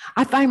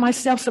 I find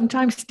myself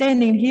sometimes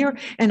standing here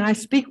and I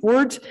speak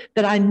words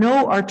that I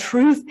know are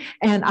truth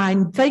and I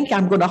think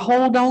I'm going to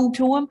hold on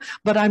to them,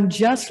 but I'm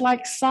just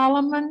like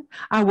Solomon.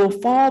 I will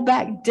fall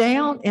back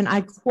down and I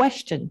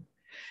question.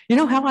 You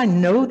know how I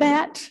know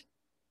that?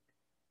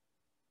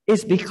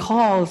 It's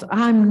because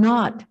I'm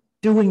not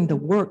doing the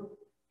work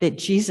that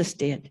Jesus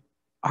did.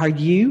 Are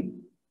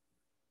you?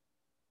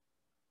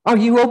 Are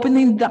you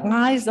opening the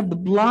eyes of the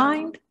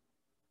blind?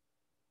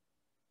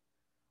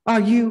 Are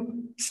you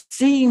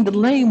seeing the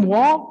lame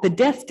walk, the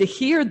deaf to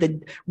hear,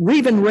 the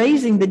even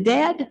raising the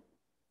dead?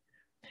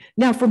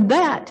 Now from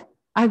that,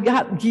 I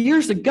got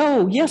years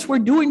ago, yes, we're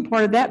doing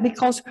part of that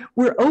because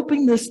we're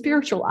opening the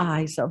spiritual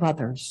eyes of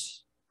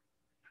others.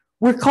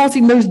 We're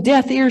causing those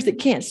deaf ears that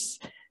can't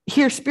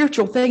hear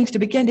spiritual things to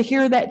begin to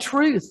hear that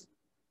truth.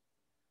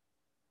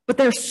 But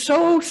there's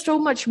so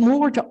much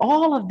more to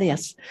all of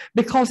this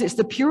because it's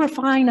the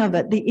purifying of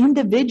it, the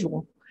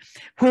individual,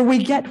 where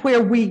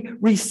we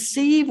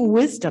receive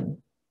wisdom.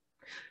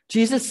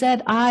 Jesus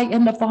said, I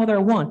and the Father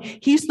are one.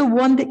 He's the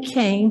one that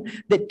came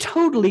that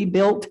totally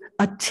built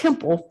a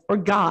temple for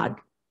God.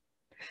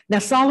 Now,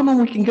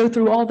 Solomon, we can go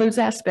through all those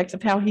aspects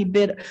of how he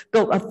built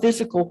a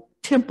physical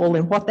temple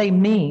and what they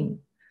mean,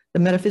 the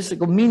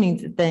metaphysical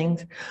meanings of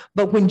things.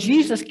 But when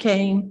Jesus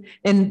came,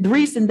 and the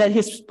reason that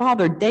his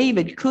father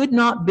David could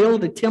not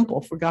build a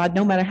temple for God,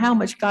 no matter how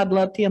much God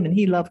loved him and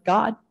he loved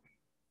God,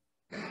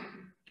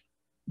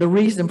 the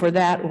reason for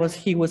that was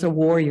he was a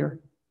warrior.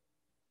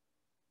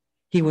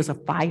 He was a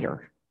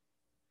fighter.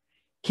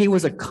 He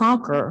was a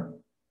conqueror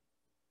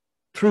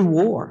through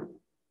war,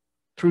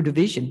 through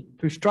division,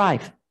 through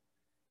strife.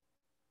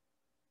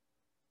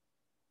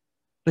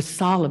 But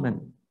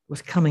Solomon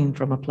was coming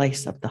from a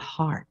place of the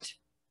heart,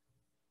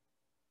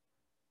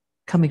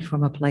 coming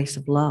from a place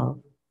of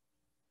love,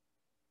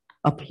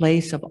 a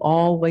place of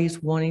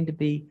always wanting to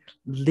be,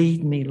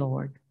 lead me,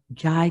 Lord,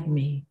 guide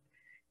me,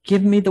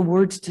 give me the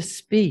words to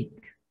speak.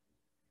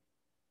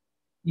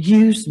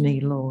 Use me,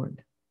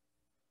 Lord.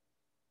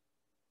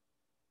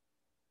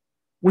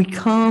 We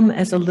come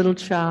as a little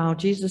child.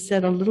 Jesus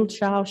said, a little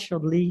child shall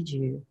lead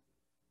you.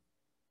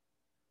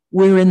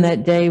 We're in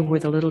that day where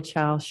the little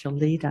child shall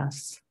lead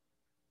us.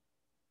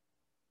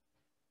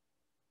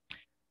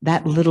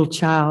 That little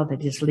child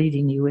that is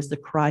leading you is the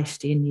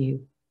Christ in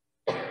you.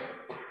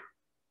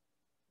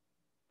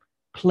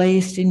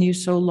 placed in you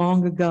so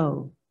long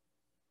ago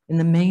in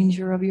the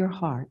manger of your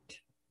heart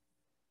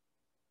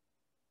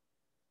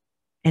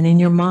and in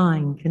your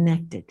mind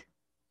connected.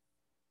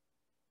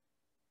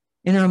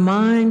 In our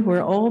mind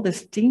where all the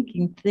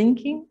stinking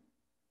thinking,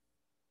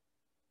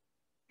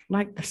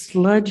 like the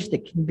sludge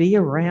that can be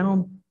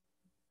around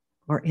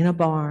or in a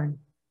barn,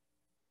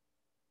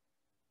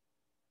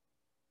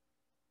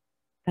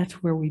 that's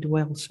where we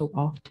dwell so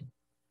often.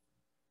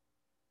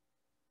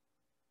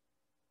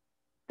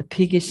 The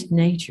piggish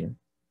nature,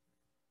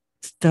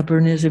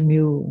 stubborn as a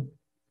mule.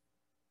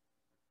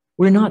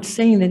 We're not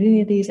saying that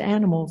any of these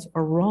animals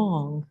are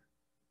wrong.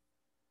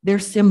 They're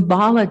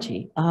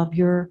symbology of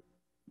your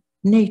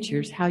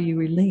natures, how you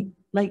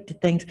relate to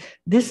things.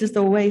 This is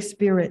the way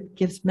Spirit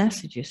gives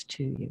messages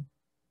to you.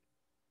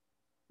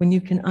 When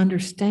you can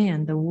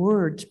understand the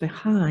words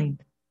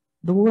behind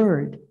the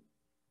word.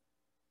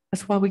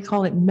 That's why we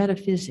call it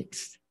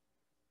metaphysics.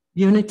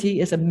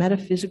 Unity is a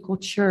metaphysical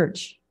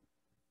church.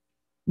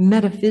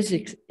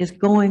 Metaphysics is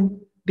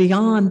going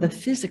beyond the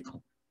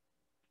physical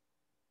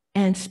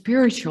and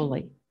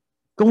spiritually,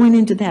 going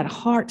into that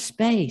heart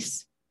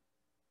space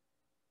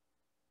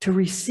to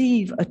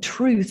receive a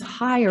truth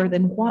higher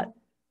than what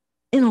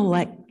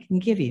intellect can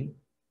give you.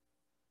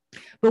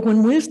 But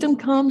when wisdom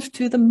comes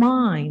to the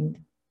mind,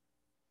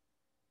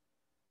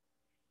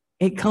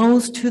 it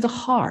goes to the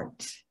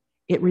heart.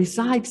 It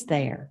resides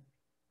there.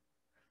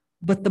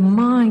 But the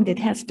mind, it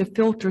has to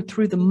filter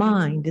through the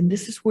mind. And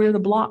this is where the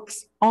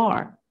blocks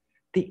are,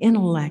 the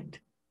intellect.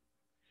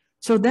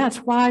 So that's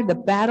why the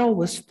battle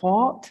was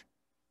fought.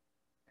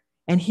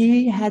 And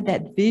he had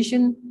that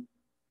vision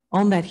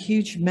on that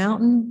huge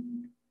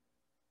mountain,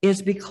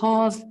 is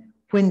because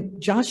when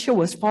Joshua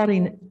was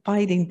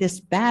fighting this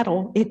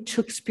battle, it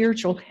took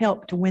spiritual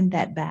help to win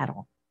that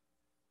battle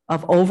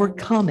of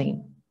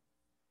overcoming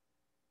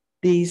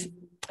these,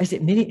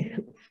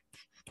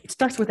 it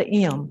starts with an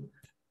M,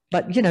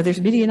 but you know, there's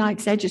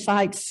Midianites,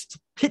 Sadducites,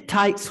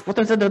 Hittites,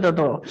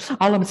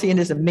 all I'm seeing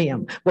is a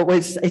mem, but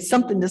it's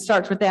something that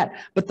starts with that.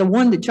 But the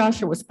one that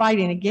Joshua was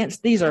fighting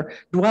against, these are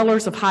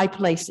dwellers of high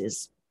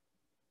places.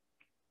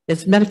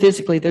 It's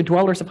metaphysically, they're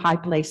dwellers of high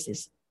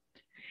places.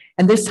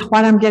 And this is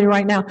what I'm getting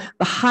right now.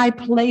 The high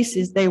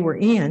places they were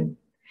in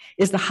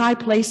is the high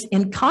place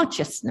in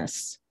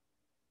consciousness.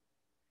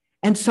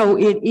 And so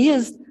it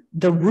is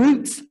the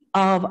roots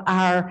of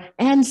our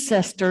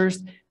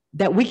ancestors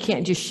that we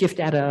can't just shift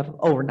out of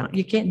overnight.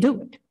 You can't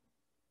do it.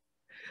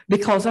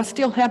 Because I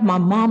still have my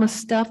mama's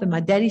stuff and my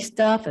daddy's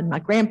stuff and my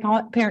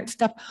grandparents'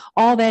 stuff,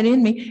 all that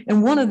in me.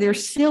 And one of their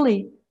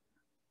silly,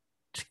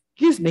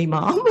 excuse me,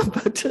 Mom,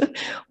 but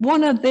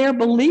one of their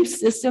belief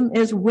system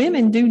is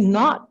women do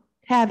not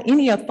have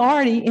any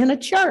authority in a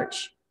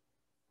church.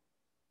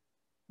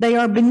 They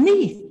are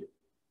beneath.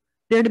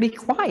 They're to be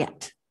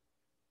quiet.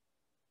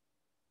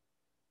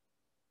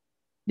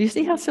 Do you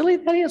see how silly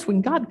that is?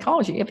 When God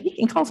calls you, if he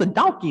can cause a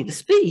donkey to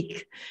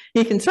speak,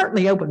 he can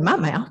certainly open my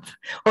mouth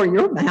or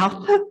your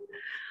mouth.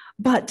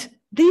 But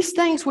these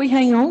things we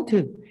hang on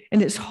to,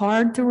 and it's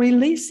hard to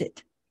release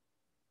it.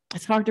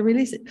 It's hard to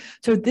release it.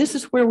 So this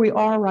is where we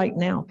are right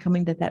now,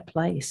 coming to that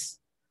place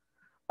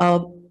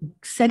of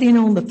sitting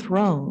on the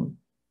throne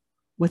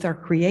with our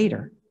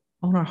Creator,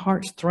 on our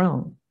heart's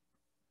throne,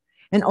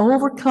 and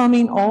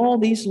overcoming all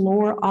these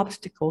lower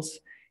obstacles,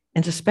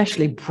 and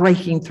especially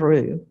breaking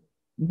through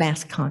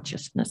mass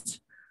consciousness,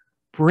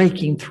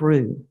 breaking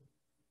through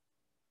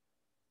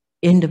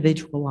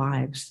individual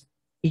lives,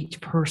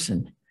 each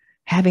person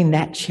having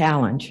that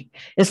challenge.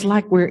 It's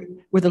like we're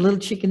the little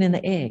chicken and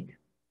the egg.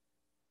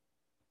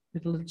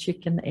 We're the little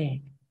chicken and the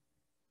egg.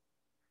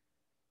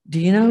 Do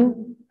you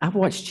know, I've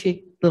watched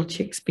little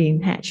chicks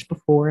being hatched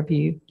before of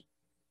you,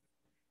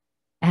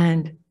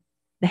 and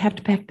they have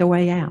to pack their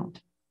way out.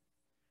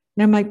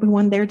 There might be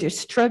one there just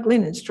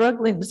struggling and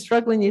struggling and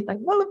struggling. You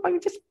think, well, if I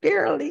can just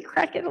barely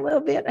crack it a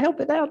little bit,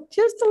 help it out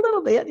just a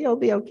little bit, you'll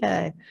be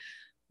okay.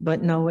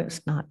 But no,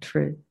 it's not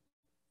true.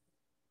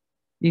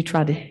 You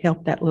try to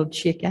help that little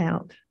chick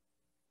out,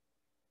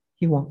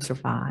 he won't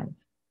survive.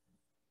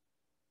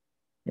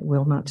 It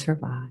will not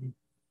survive.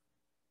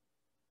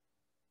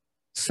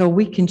 So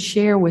we can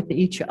share with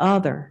each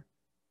other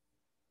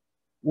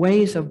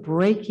ways of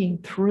breaking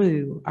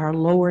through our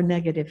lower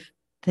negative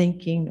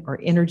thinking or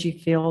energy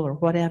field or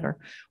whatever.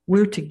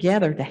 We're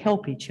together to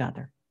help each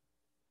other.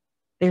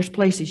 There's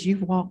places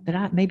you've walked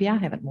that maybe I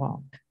haven't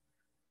walked,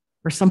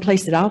 or some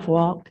place that I've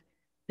walked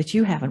that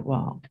you haven't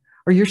walked,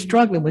 or you're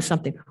struggling with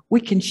something. We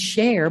can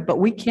share, but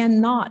we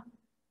cannot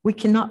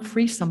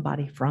free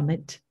somebody from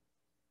it.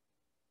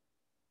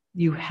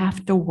 You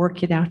have to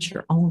work it out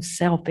your own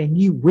self, and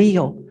you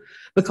will.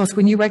 Because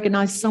when you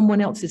recognize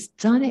someone else has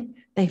done it,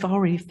 they've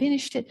already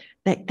finished it,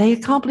 they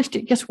accomplished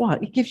it, guess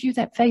what? It gives you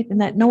that faith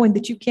and that knowing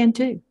that you can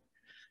too.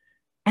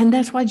 And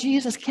that's why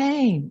Jesus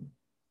came.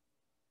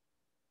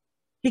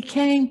 He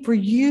came for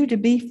you to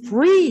be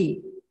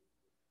free.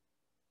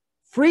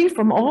 Free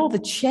from all the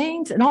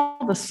chains and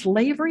all the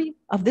slavery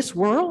of this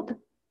world.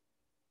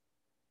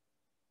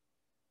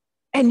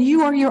 And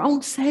you are your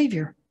own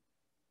Savior.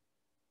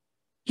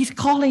 He's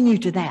calling you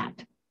to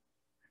that.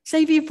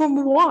 Save you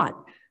from what?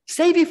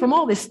 Save you from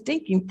all this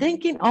stinking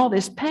thinking, all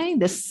this pain,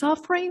 this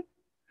suffering.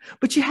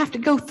 But you have to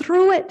go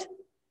through it.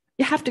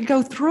 You have to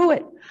go through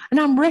it. And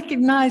I'm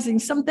recognizing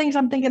some things.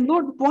 I'm thinking,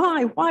 Lord,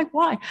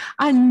 why?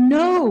 I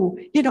know,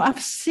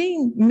 I've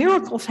seen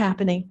miracles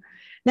happening.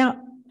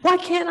 Now, why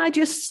can't I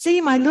just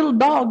see my little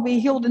dog be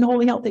healed and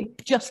wholly healthy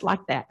just like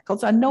that?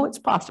 Because I know it's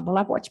possible.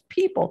 I've watched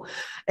people,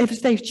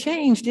 if they've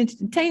changed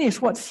instantaneous,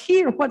 what's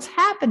here, what's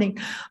happening.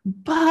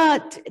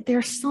 But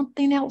there's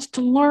something else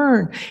to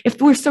learn.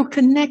 If we're so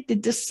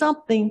connected to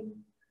something,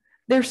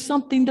 there's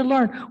something to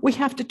learn. We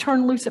have to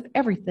turn loose of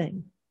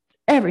everything.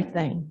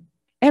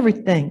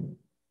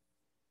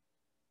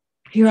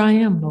 Here I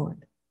am,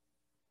 Lord.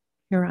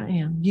 Here I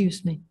am.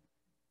 Use me.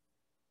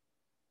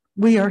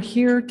 We are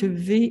here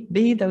to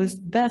be those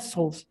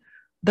vessels,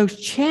 those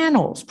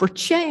channels for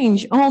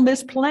change on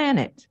this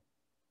planet.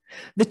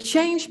 The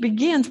change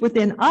begins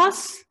within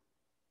us.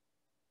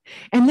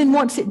 And then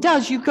once it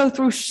does, you go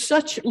through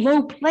such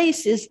low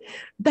places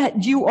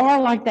that you are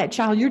like that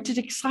child. You're just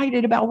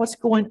excited about what's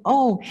going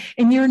on.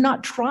 And you're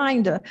not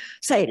trying to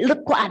say,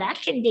 look what I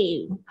can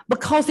do.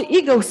 Because the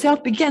ego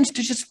self begins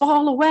to just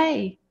fall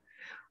away.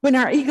 When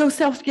our ego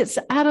self gets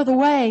out of the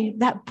way,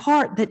 that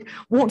part that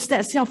wants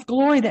that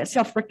self-glory, that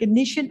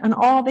self-recognition and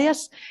all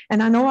this,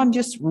 and I know I'm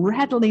just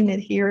rattling it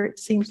here, it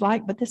seems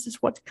like, but this is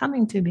what's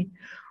coming to me.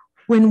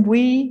 When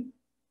we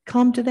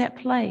come to that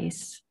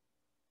place,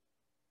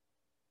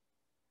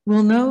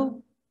 we'll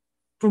know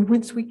from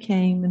whence we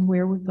came and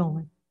where we're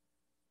going.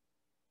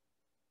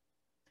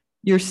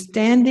 You're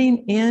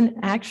standing in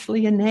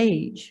actually an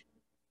age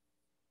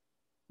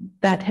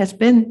that has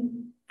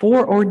been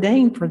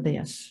foreordained for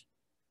this.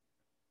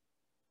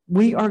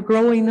 We are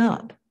growing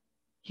up,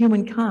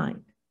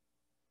 humankind,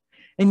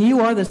 and you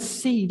are the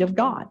seed of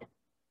God.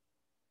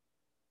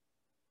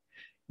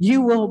 You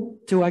will,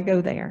 do I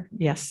go there?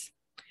 Yes.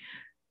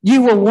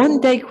 You will one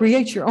day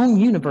create your own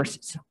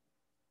universes.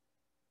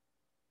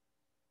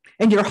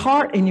 And your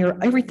heart and your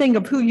everything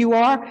of who you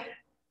are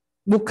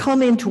will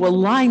come into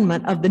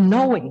alignment of the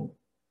knowing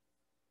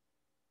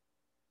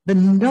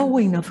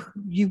of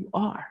who you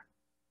are.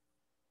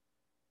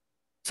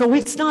 So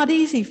it's not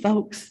easy,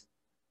 folks.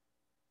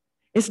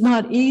 It's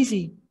not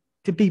easy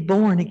to be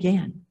born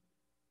again,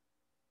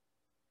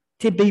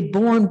 to be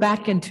born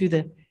back into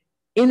the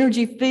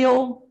energy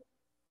field,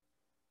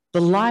 the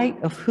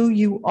light of who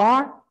you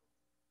are.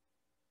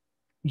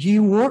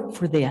 You work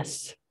for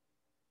this.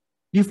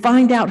 You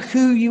find out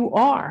who you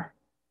are.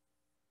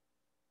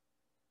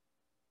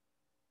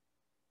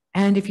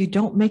 And if you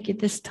don't make it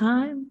this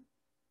time,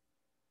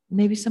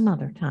 maybe some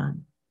other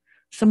time,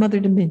 some other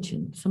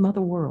dimension, some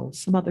other world,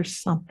 some other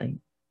something.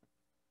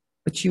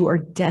 But you are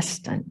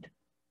destined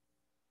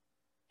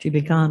to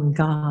become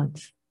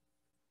gods.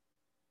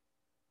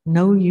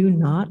 Know you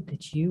not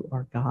that you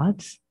are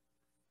gods?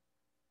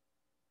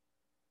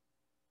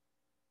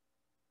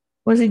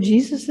 Was it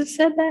Jesus that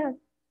said that?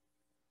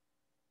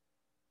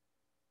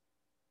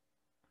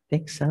 I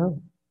think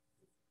so.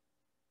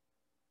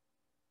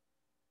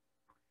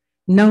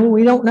 No,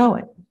 we don't know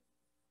it.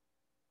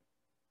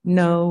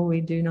 No, we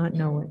do not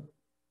know it.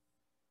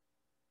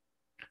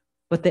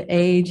 But the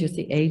age is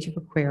the age of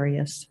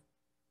Aquarius,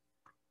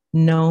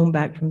 known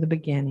back from the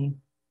beginning,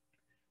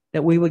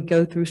 that we would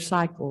go through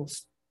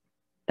cycles,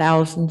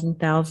 thousands and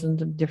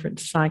thousands of different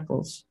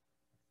cycles,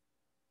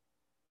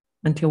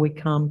 until we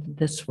come to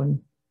this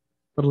one.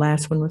 The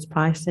last one was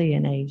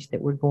Piscean age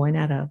that we're going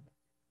out of.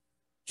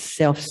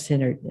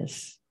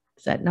 Self-centeredness.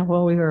 Is that not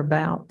what we were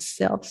about?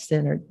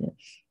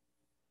 Self-centeredness.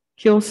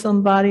 Kill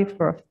somebody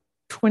for a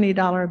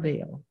 $20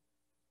 bill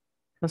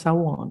because I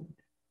want it.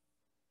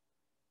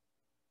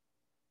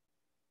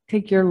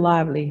 Take your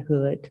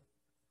livelihood.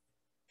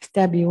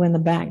 Stab you in the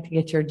back to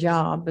get your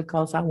job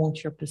because I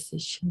want your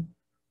position.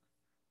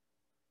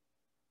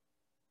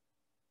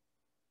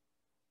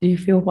 Do you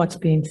feel what's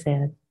being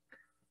said?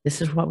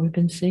 This is what we've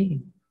been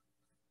seeing.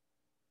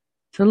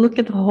 So look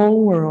at the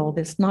whole world.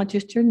 It's not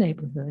just your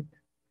neighborhood.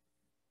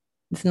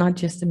 It's not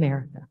just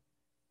America.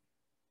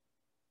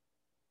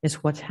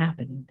 It's what's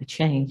happening. The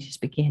change is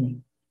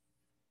beginning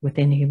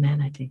within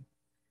humanity.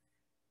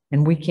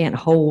 And we can't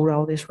hold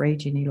all this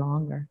rage any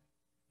longer.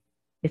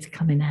 It's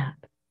coming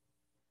up.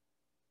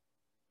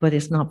 But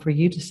it's not for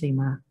you to see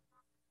my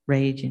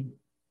rage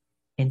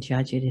and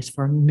judge it. It's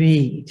for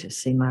me to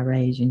see my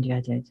rage and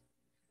judge it.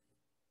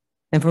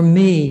 And for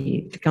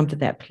me to come to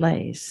that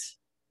place.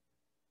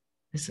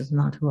 This is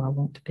not who I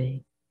want to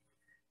be.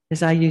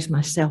 As I use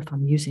myself,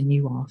 I'm using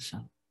you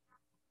also.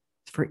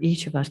 It's for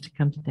each of us to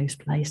come to those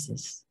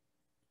places.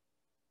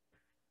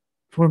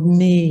 For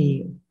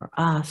me, for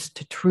us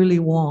to truly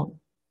want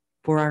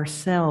for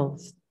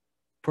ourselves,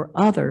 for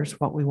others,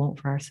 what we want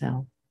for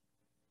ourselves.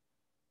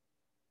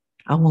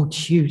 I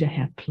want you to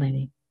have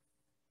plenty.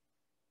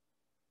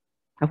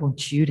 I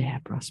want you to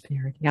have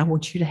prosperity. I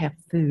want you to have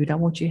food. I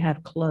want you to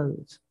have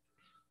clothes.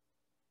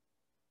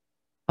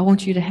 I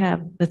want you to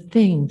have the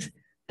things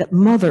that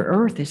Mother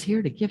Earth is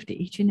here to give to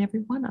each and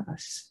every one of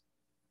us.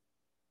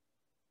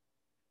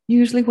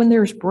 Usually when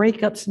there's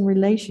breakups in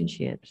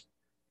relationships,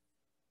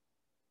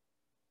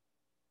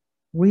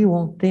 We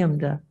want them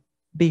to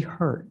be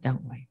hurt,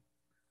 don't we?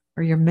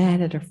 Or you're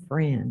mad at a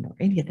friend or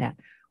any of that.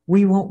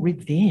 We want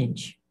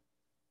revenge.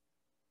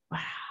 Wow.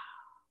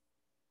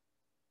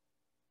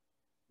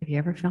 Have you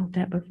ever felt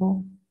that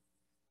before?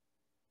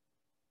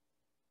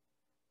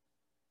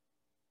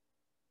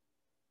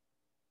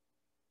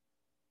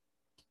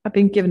 I've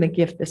been given a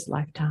gift this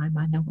lifetime.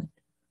 I know it.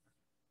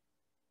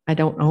 I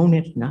don't own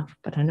it enough,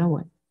 but I know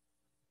it.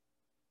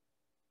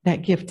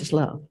 That gift is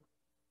love.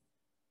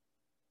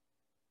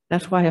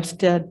 That's why I've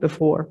stood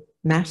before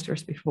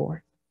masters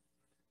before.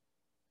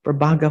 For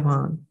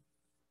Bhagavan,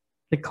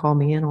 they call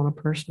me in on a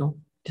personal,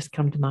 just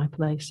come to my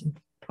place and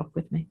talk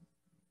with me.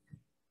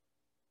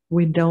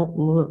 We don't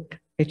look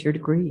at your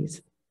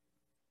degrees.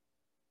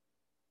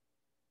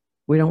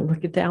 We don't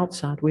look at the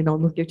outside. We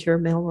don't look at your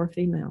male or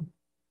female.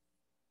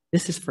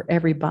 This is for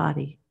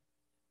everybody.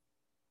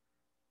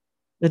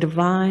 The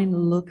divine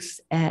looks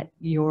at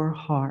your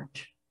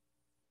heart.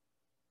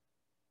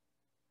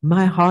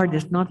 My heart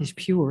is not as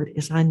pure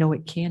as I know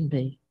it can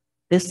be.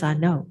 This I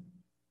know.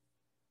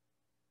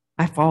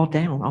 I fall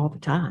down all the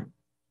time.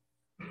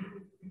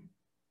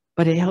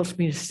 But it helps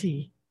me to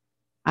see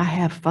I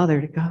have further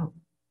to go.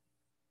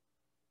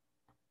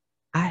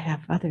 I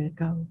have further to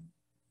go.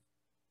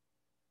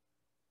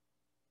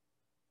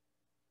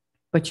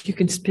 But you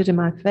can spit in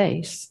my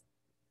face.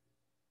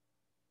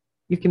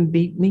 You can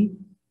beat me,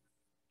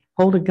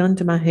 hold a gun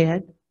to my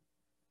head,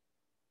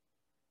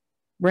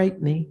 rape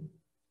me,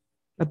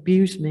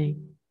 abuse me.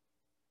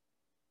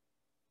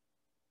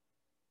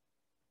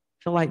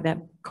 Feel like that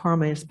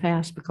karma is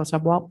past because I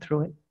walked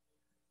through it.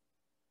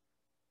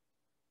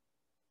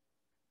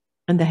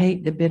 And the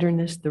hate, the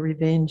bitterness, the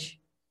revenge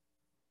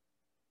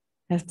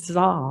has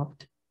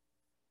dissolved.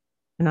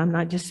 And I'm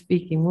not just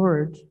speaking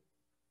words.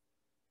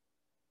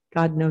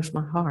 God knows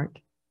my heart.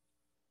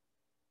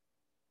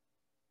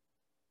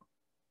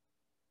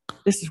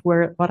 This is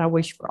what I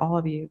wish for all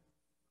of you.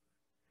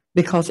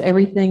 Because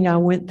everything I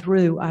went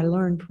through, I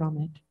learned from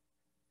it.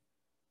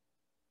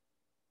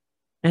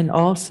 And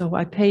also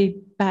I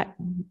paid back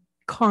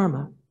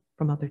karma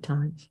from other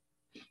times.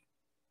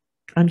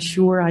 I'm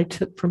sure I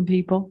took from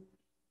people,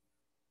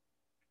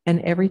 and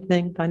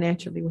everything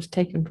financially was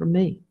taken from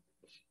me.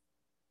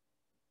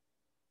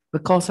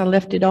 Because I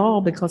left it all,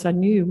 because I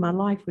knew my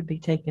life would be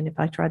taken if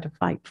I tried to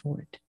fight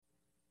for it.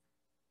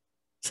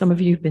 Some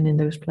of you have been in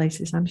those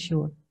places, I'm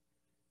sure.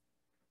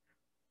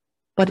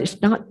 But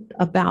it's not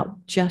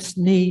about just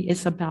me.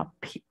 It's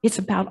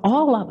about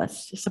all of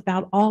us. It's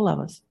about all of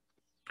us.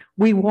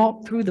 We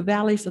walk through the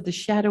valleys of the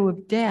shadow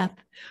of death,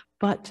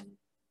 but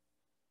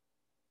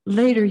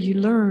later you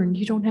learn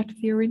you don't have to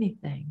fear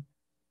anything.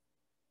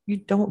 You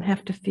don't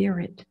have to fear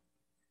it.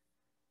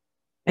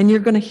 And you're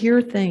going to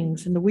hear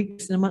things in the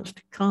weeks and the months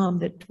to come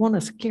that want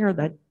to scare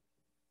the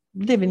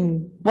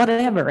living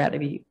whatever out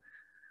of you.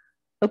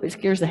 Hope it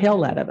scares the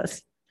hell out of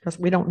us, because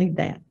we don't need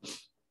that.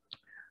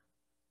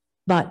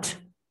 But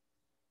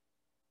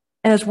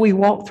as we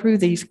walk through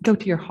these, go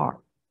to your heart.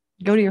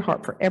 Go to your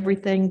heart for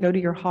everything. Go to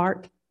your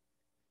heart.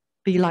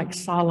 Be like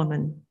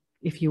Solomon,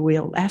 if you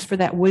will. Ask for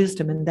that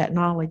wisdom and that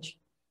knowledge.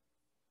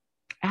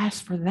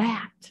 Ask for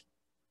that.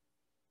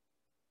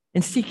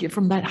 And seek it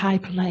from that high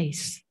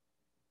place.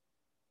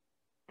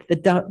 The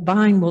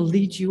divine will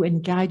lead you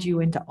and guide you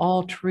into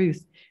all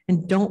truth.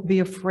 And don't be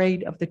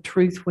afraid of the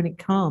truth when it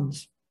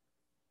comes.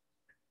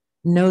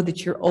 Know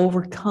that you're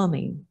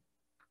overcoming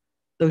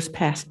those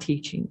past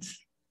teachings,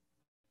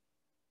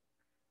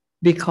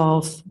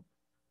 because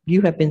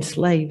you have been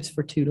slaves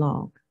for too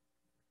long.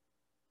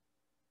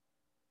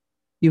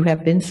 You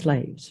have been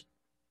slaves.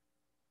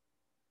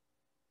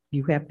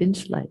 You have been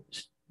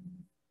slaves.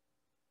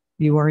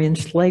 You are in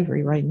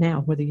slavery right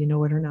now, whether you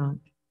know it or not.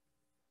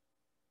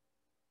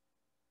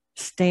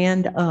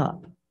 Stand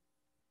up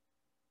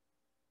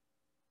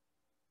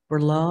for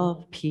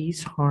love,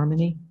 peace,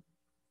 harmony,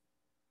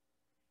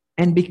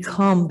 and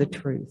become the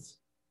truth.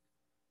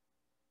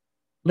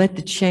 Let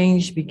the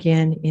change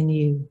begin in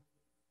you.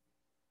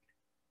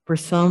 For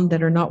some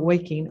that are not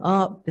waking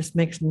up, this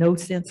makes no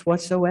sense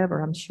whatsoever.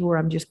 I'm sure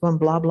I'm just going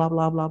blah, blah,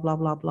 blah, blah, blah,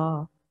 blah,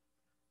 blah.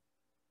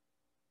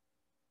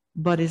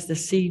 But as the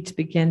seeds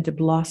begin to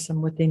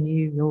blossom within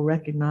you, you'll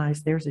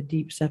recognize there's a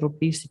deep settled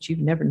peace that you've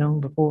never known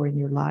before in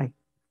your life.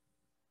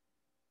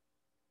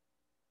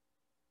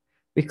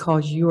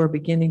 Because you are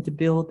beginning to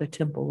build the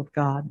temple of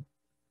God.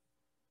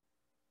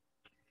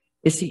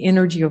 It's the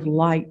energy of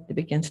light that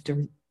begins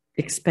to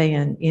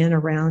expand in,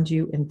 around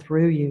you, and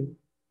through you.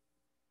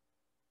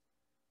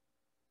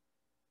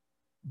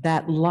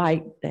 That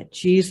light that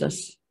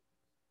Jesus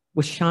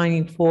was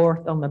shining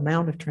forth on the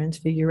Mount of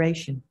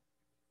Transfiguration,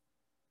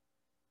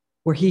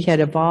 where he had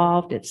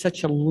evolved at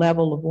such a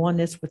level of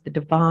oneness with the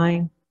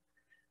divine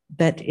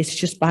that it's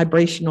just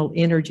vibrational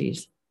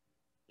energies.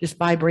 Just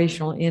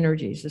vibrational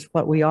energies is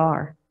what we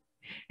are.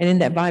 And in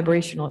that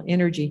vibrational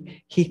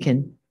energy, he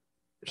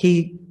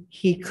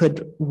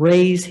could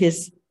raise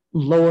his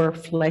lower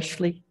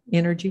fleshly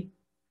energy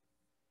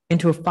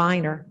into a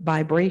finer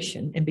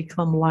vibration and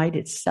become light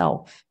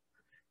itself.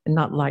 And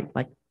not light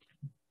like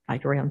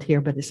light around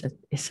here, but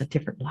it's a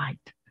different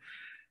light.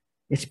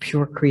 It's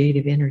pure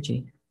creative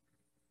energy.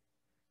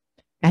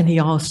 And he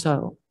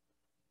also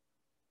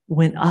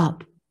went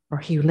up, or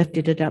he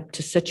lifted it up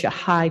to such a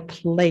high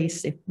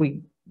place, if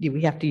we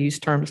have to use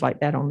terms like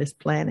that on this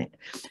planet,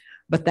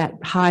 but that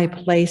high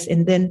place,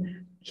 and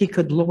then he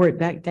could lower it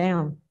back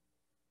down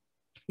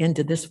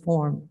into this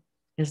form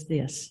as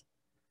this.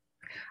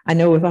 I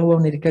know if I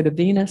wanted to go to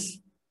Venus,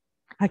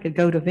 I could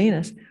go to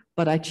Venus,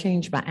 but I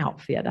changed my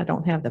outfit. I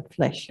don't have the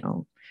flesh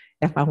on.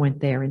 If I went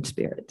there in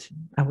spirit,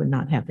 I would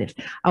not have this.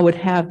 I would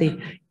have the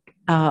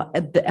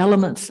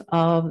elements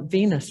of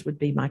Venus would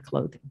be my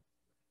clothing.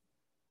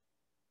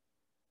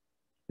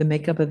 The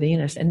makeup of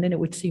Venus, and then it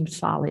would seem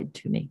solid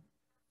to me.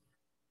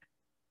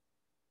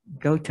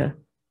 Go to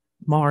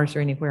Mars or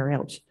anywhere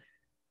else.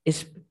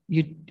 If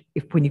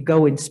when you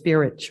go in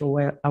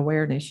spiritual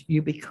awareness,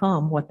 you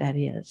become what that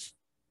is.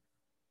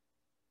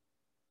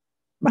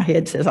 My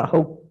head says, I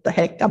hope the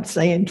heck I'm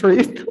saying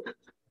truth.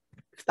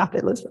 Stop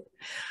it, Elizabeth.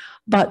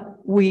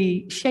 But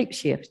we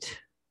shapeshift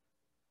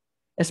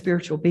as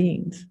spiritual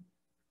beings.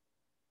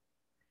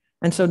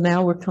 And so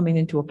now we're coming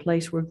into a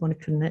place where we're going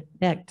to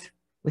connect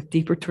with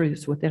deeper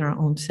truths within our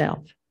own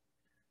self.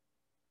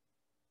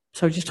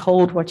 So just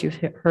hold what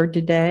you've heard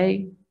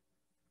today,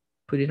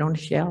 put it on the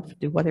shelf,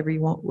 do whatever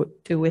you want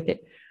to with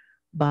it.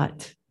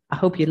 But I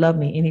hope you love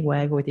me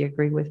anyway, whether you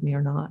agree with me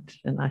or not.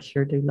 And I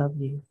sure do love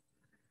you.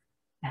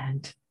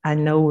 And I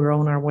know we're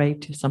on our way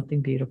to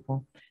something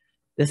beautiful.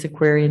 This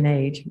Aquarian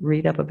age,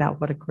 read up about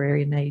what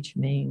Aquarian age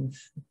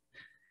means.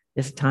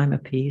 It's a time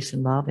of peace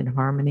and love and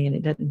harmony, and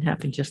it doesn't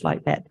happen just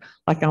like that.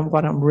 Like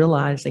what I'm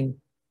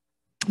realizing,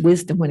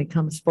 wisdom when it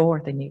comes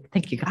forth, and you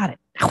think you got it.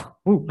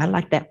 Ooh, I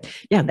like that.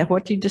 Yeah, that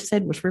what you just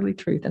said was really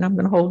truth, and I'm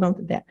going to hold on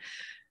to that.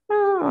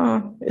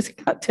 Oh, it's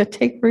got to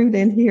take root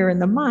in here,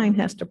 and the mind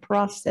has to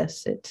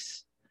process it.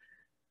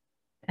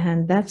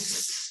 And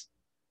that's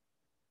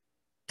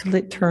till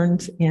it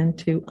turns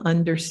into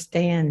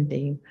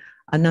understanding,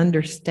 an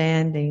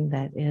understanding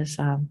that is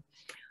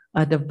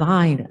a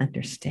divine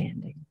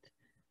understanding.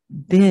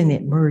 Then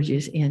it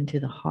merges into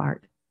the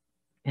heart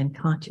and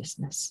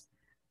consciousness.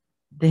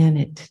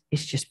 Then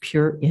it's just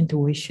pure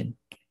intuition.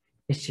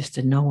 It's just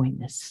a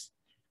knowingness.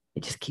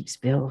 It just keeps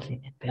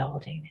building and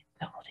building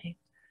and building.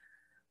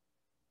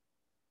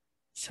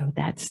 So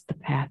that's the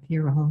path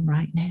you're on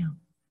right now,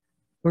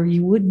 or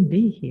you wouldn't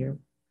be here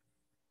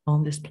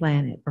on this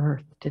planet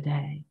Earth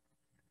today.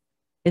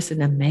 It's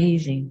an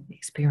amazing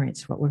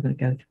experience what we're going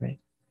to go through.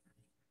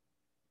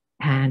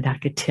 And I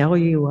could tell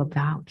you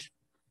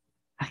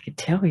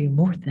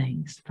more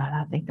things, but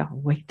I think I'll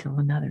wait till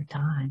another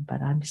time.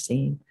 But I'm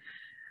seeing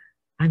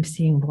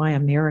why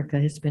America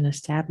has been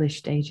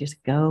established ages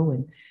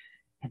ago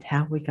and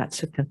how we got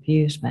so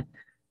confused. But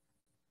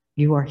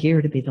you are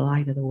here to be the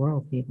light of the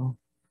world, people.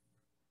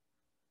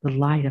 The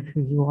light of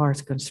who you are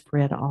is going to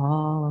spread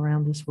all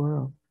around this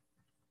world.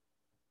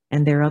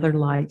 And there are other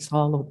lights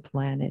all over the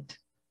planet.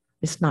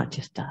 It's not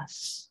just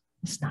us.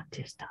 It's not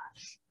just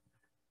us.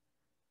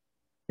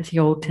 As the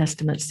Old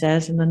Testament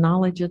says, and the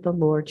knowledge of the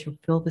Lord shall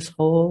fill this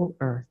whole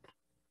earth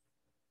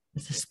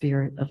as the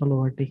Spirit of the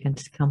Lord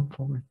begins to come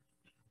forth.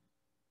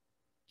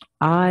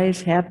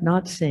 Eyes have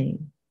not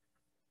seen,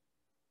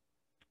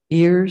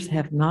 ears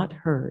have not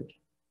heard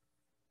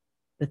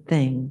the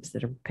things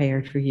that are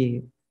prepared for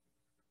you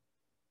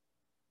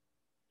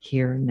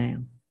here and now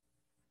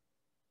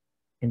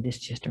in this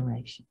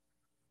generation.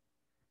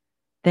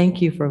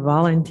 Thank you for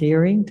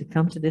volunteering to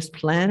come to this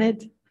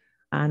planet.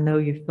 I know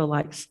you feel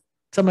like,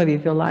 some of you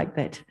feel like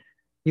that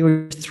you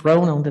were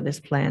thrown onto this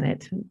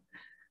planet,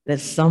 that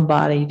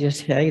somebody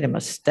just made a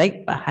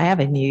mistake by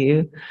having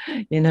you.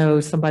 You know,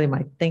 somebody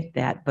might think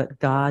that, but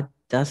God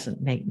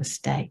doesn't make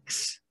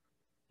mistakes.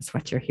 That's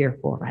what you're here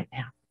for right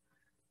now.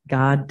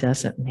 God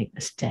doesn't make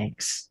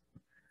mistakes.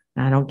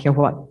 I don't care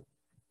what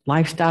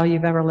lifestyle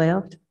you've ever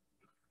lived.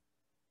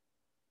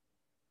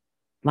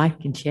 Life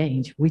can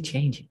change. We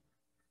change it.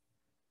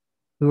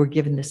 We were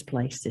given this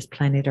place, this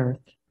planet Earth,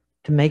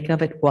 to make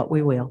of it what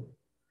we will.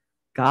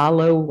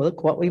 Golly,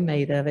 look what we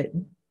made of it.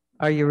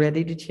 Are you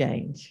ready to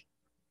change?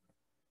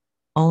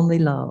 Only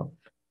love.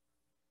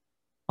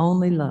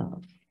 Only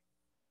love.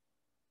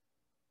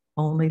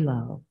 Only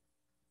love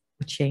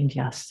will change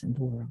us in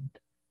the world.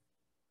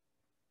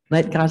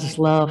 Let God's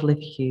love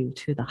lift you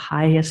to the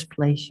highest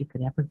place you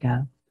could ever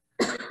go.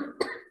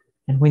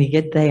 And when you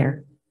get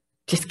there,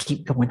 just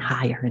keep going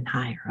higher and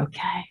higher,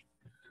 okay?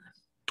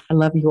 I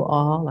love you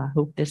all. I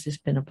hope this has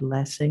been a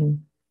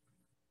blessing.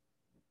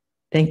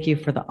 Thank you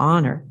for the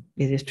honor.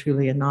 It is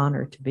truly an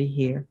honor to be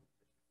here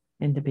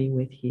and to be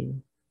with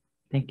you.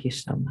 Thank you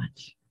so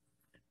much.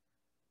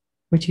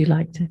 Would you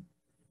like to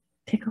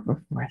take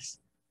over for us?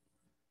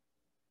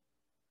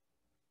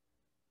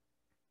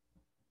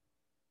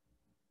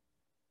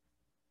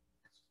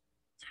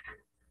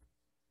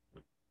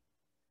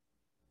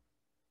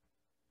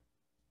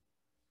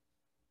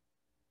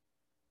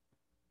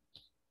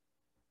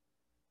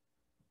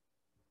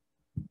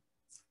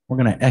 We're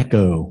going to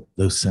echo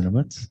those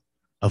sentiments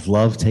of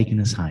love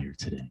taking us higher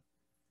today.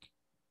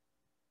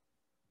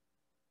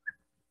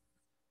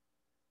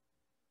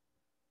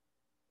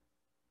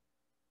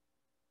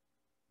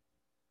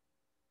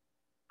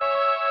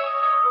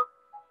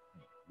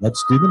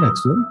 Let's do the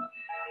next one.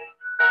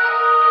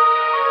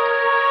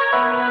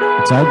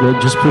 It's all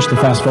good. Just push the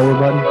fast forward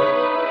button.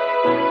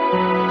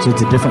 So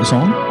it's a different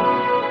song?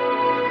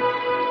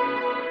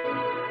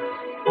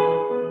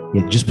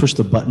 Yeah, just push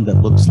the button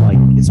that looks like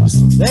it's...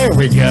 There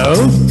we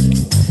go.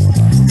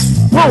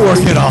 We'll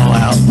work it all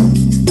out.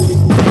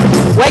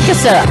 Wake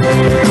us up.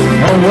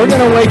 Oh, we're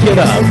going to wake it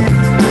up.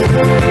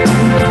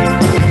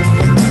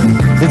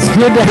 It's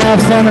good to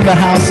have fun in the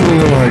house of the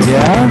Lord,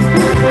 yeah?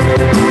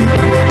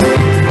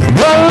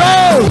 The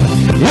Lord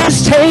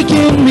is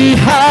taking me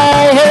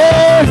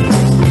higher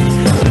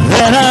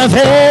than I've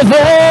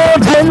ever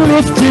been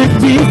lifted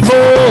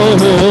before.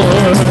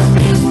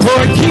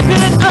 Lord, keep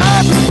it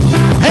up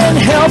and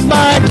help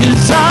my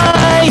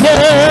desire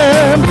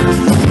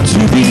to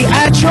be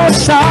at your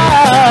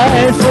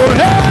side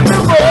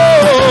forevermore.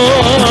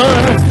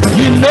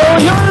 You know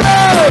your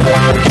love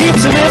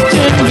keeps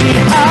lifting me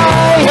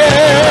higher,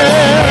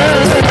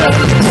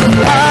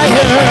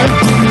 higher,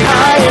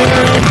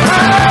 higher,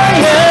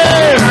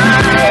 higher.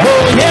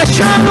 Oh yes,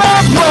 your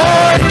love,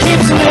 Lord,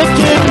 keeps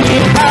lifting me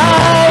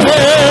higher,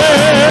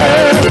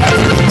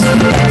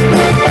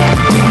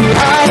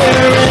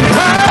 higher and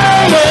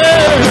higher.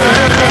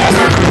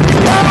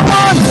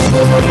 Once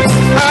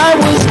I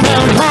was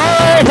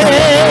downhearted,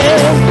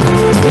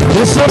 with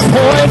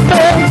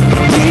disappointment,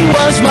 he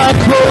was my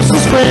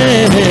closest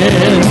friend.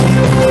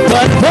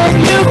 But then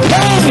you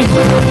came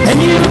and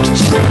you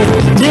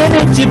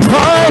didn't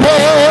depart,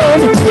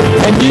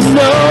 and you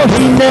know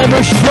he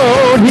never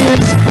showed his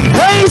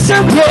face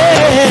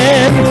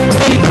again,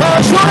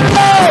 because your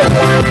love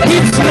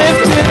keeps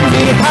lifting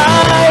me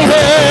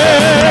higher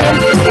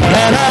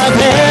than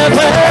I've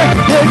ever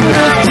been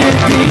lifted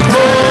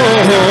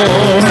before.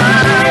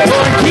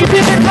 Lord, keep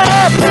it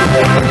up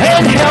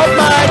and help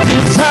my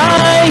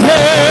desire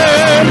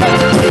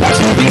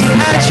to be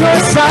at your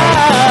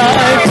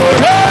side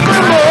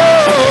forevermore.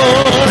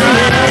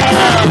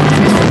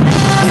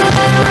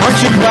 Aren't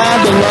you glad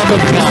the love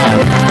of God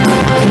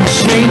can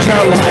change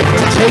our life,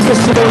 to take us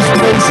to those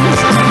places,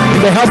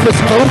 and to help us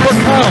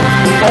overcome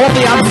all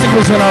the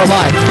obstacles in our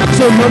life?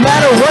 So no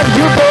matter what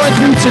you're going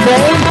through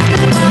today,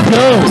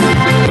 know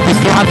that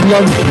God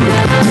loves you,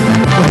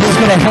 and he's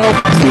going to help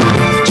you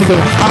to go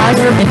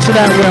higher into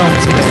that realm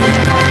today.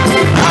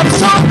 I'm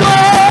so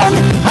glad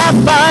I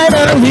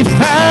finally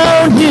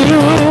found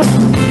you.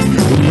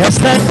 Yes,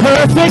 that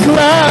perfect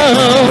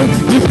love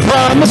you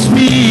promised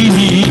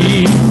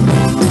me.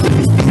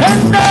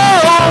 And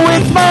now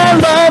with my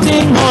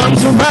loving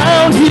arms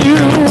around you,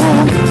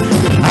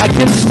 I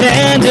can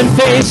stand and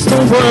face the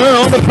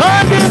world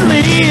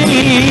abundantly.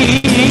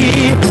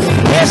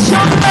 Yes,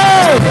 your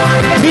love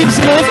keeps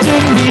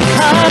lifting me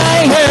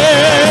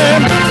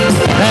higher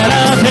than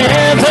I've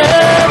ever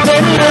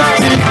been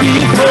lifted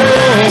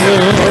before.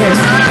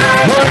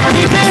 Lord,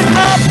 keep it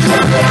up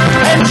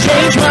and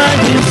change my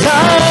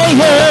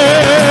desire,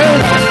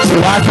 so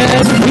I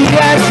can be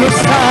at your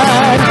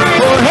side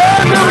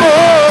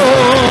forevermore.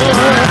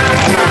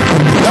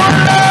 Your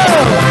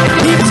love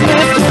keeps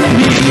lifting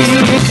me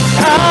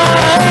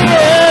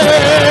higher,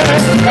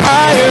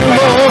 higher,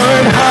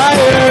 Lord,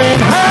 higher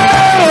and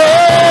higher.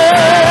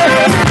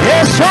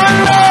 Yes, your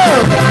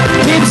love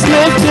keeps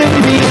lifting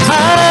me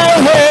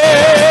higher,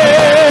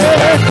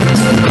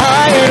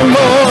 higher,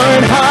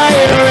 Lord,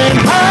 higher and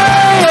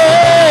higher.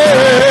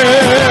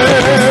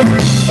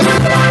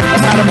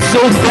 God, I'm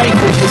so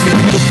thankful for your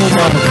beautiful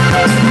love.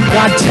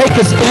 God, take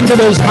us into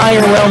those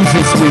higher realms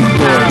this week,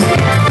 Lord.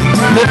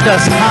 Lift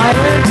us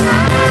higher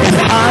and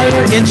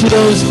higher into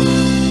those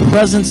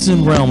presence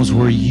and realms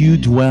where you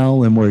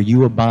dwell and where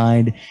you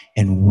abide,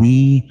 and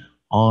we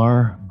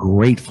are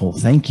grateful.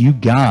 Thank you,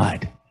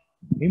 God.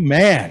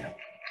 Amen.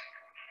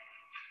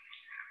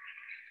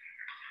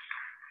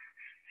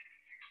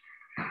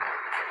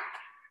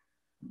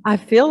 I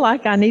feel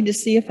like I need to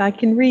see if I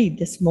can read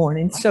this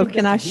morning. So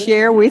can I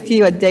share with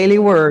you a daily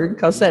word?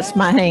 Because that's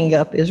my hang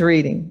up, is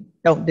reading.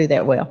 Don't do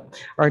that well,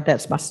 or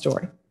that's my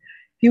story.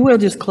 If you will,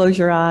 just close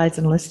your eyes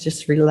and let's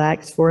just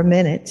relax for a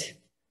minute.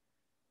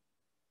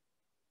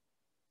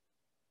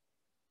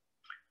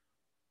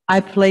 I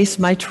place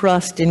my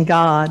trust in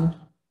God.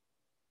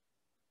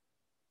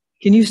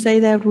 Can you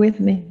say that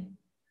with me?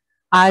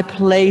 I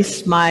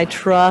place my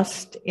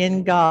trust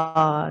in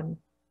God.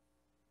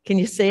 Can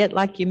you say it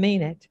like you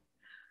mean it?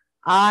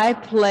 I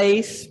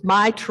place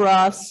my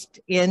trust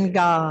in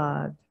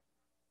God.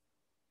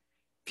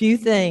 Few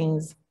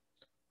things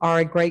are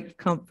a great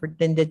comfort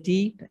than the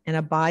deep and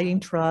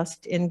abiding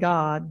trust in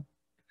God.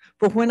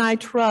 For when I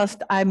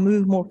trust, I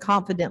move more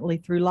confidently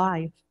through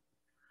life.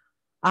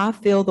 I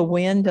feel the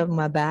wind of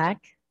my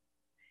back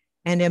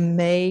and am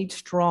made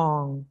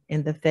strong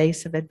in the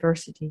face of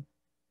adversity.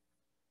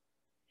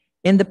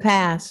 In the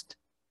past,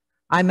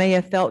 I may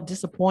have felt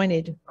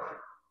disappointed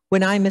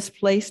when I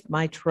misplaced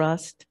my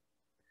trust.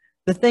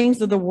 The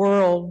things of the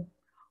world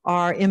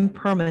are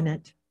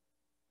impermanent.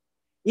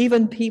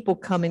 Even people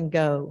come and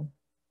go.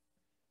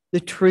 The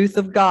truth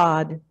of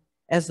God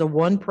as the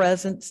one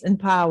presence and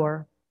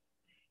power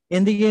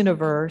in the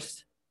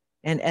universe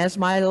and as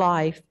my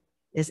life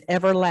is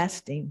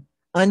everlasting,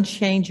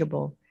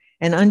 unchangeable,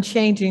 and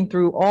unchanging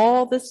through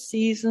all the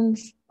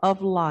seasons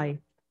of life.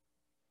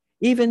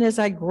 Even as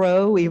I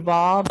grow,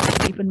 evolve, and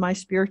deepen my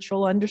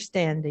spiritual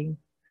understanding,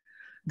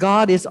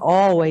 God is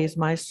always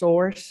my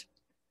source,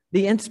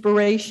 the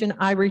inspiration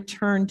I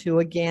return to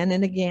again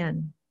and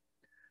again.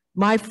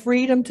 My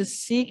freedom to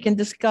seek and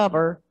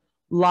discover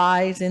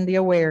lies in the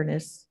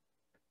awareness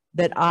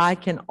that I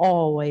can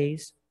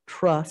always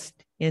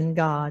trust in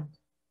God.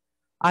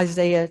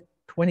 Isaiah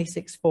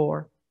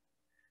 26:4.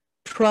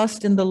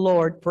 Trust in the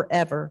Lord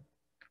forever,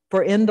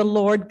 for in the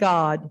Lord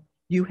God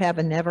you have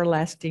an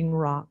everlasting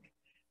rock.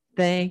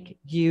 Thank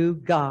you,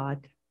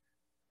 God.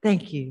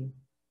 Thank you.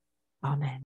 Amen.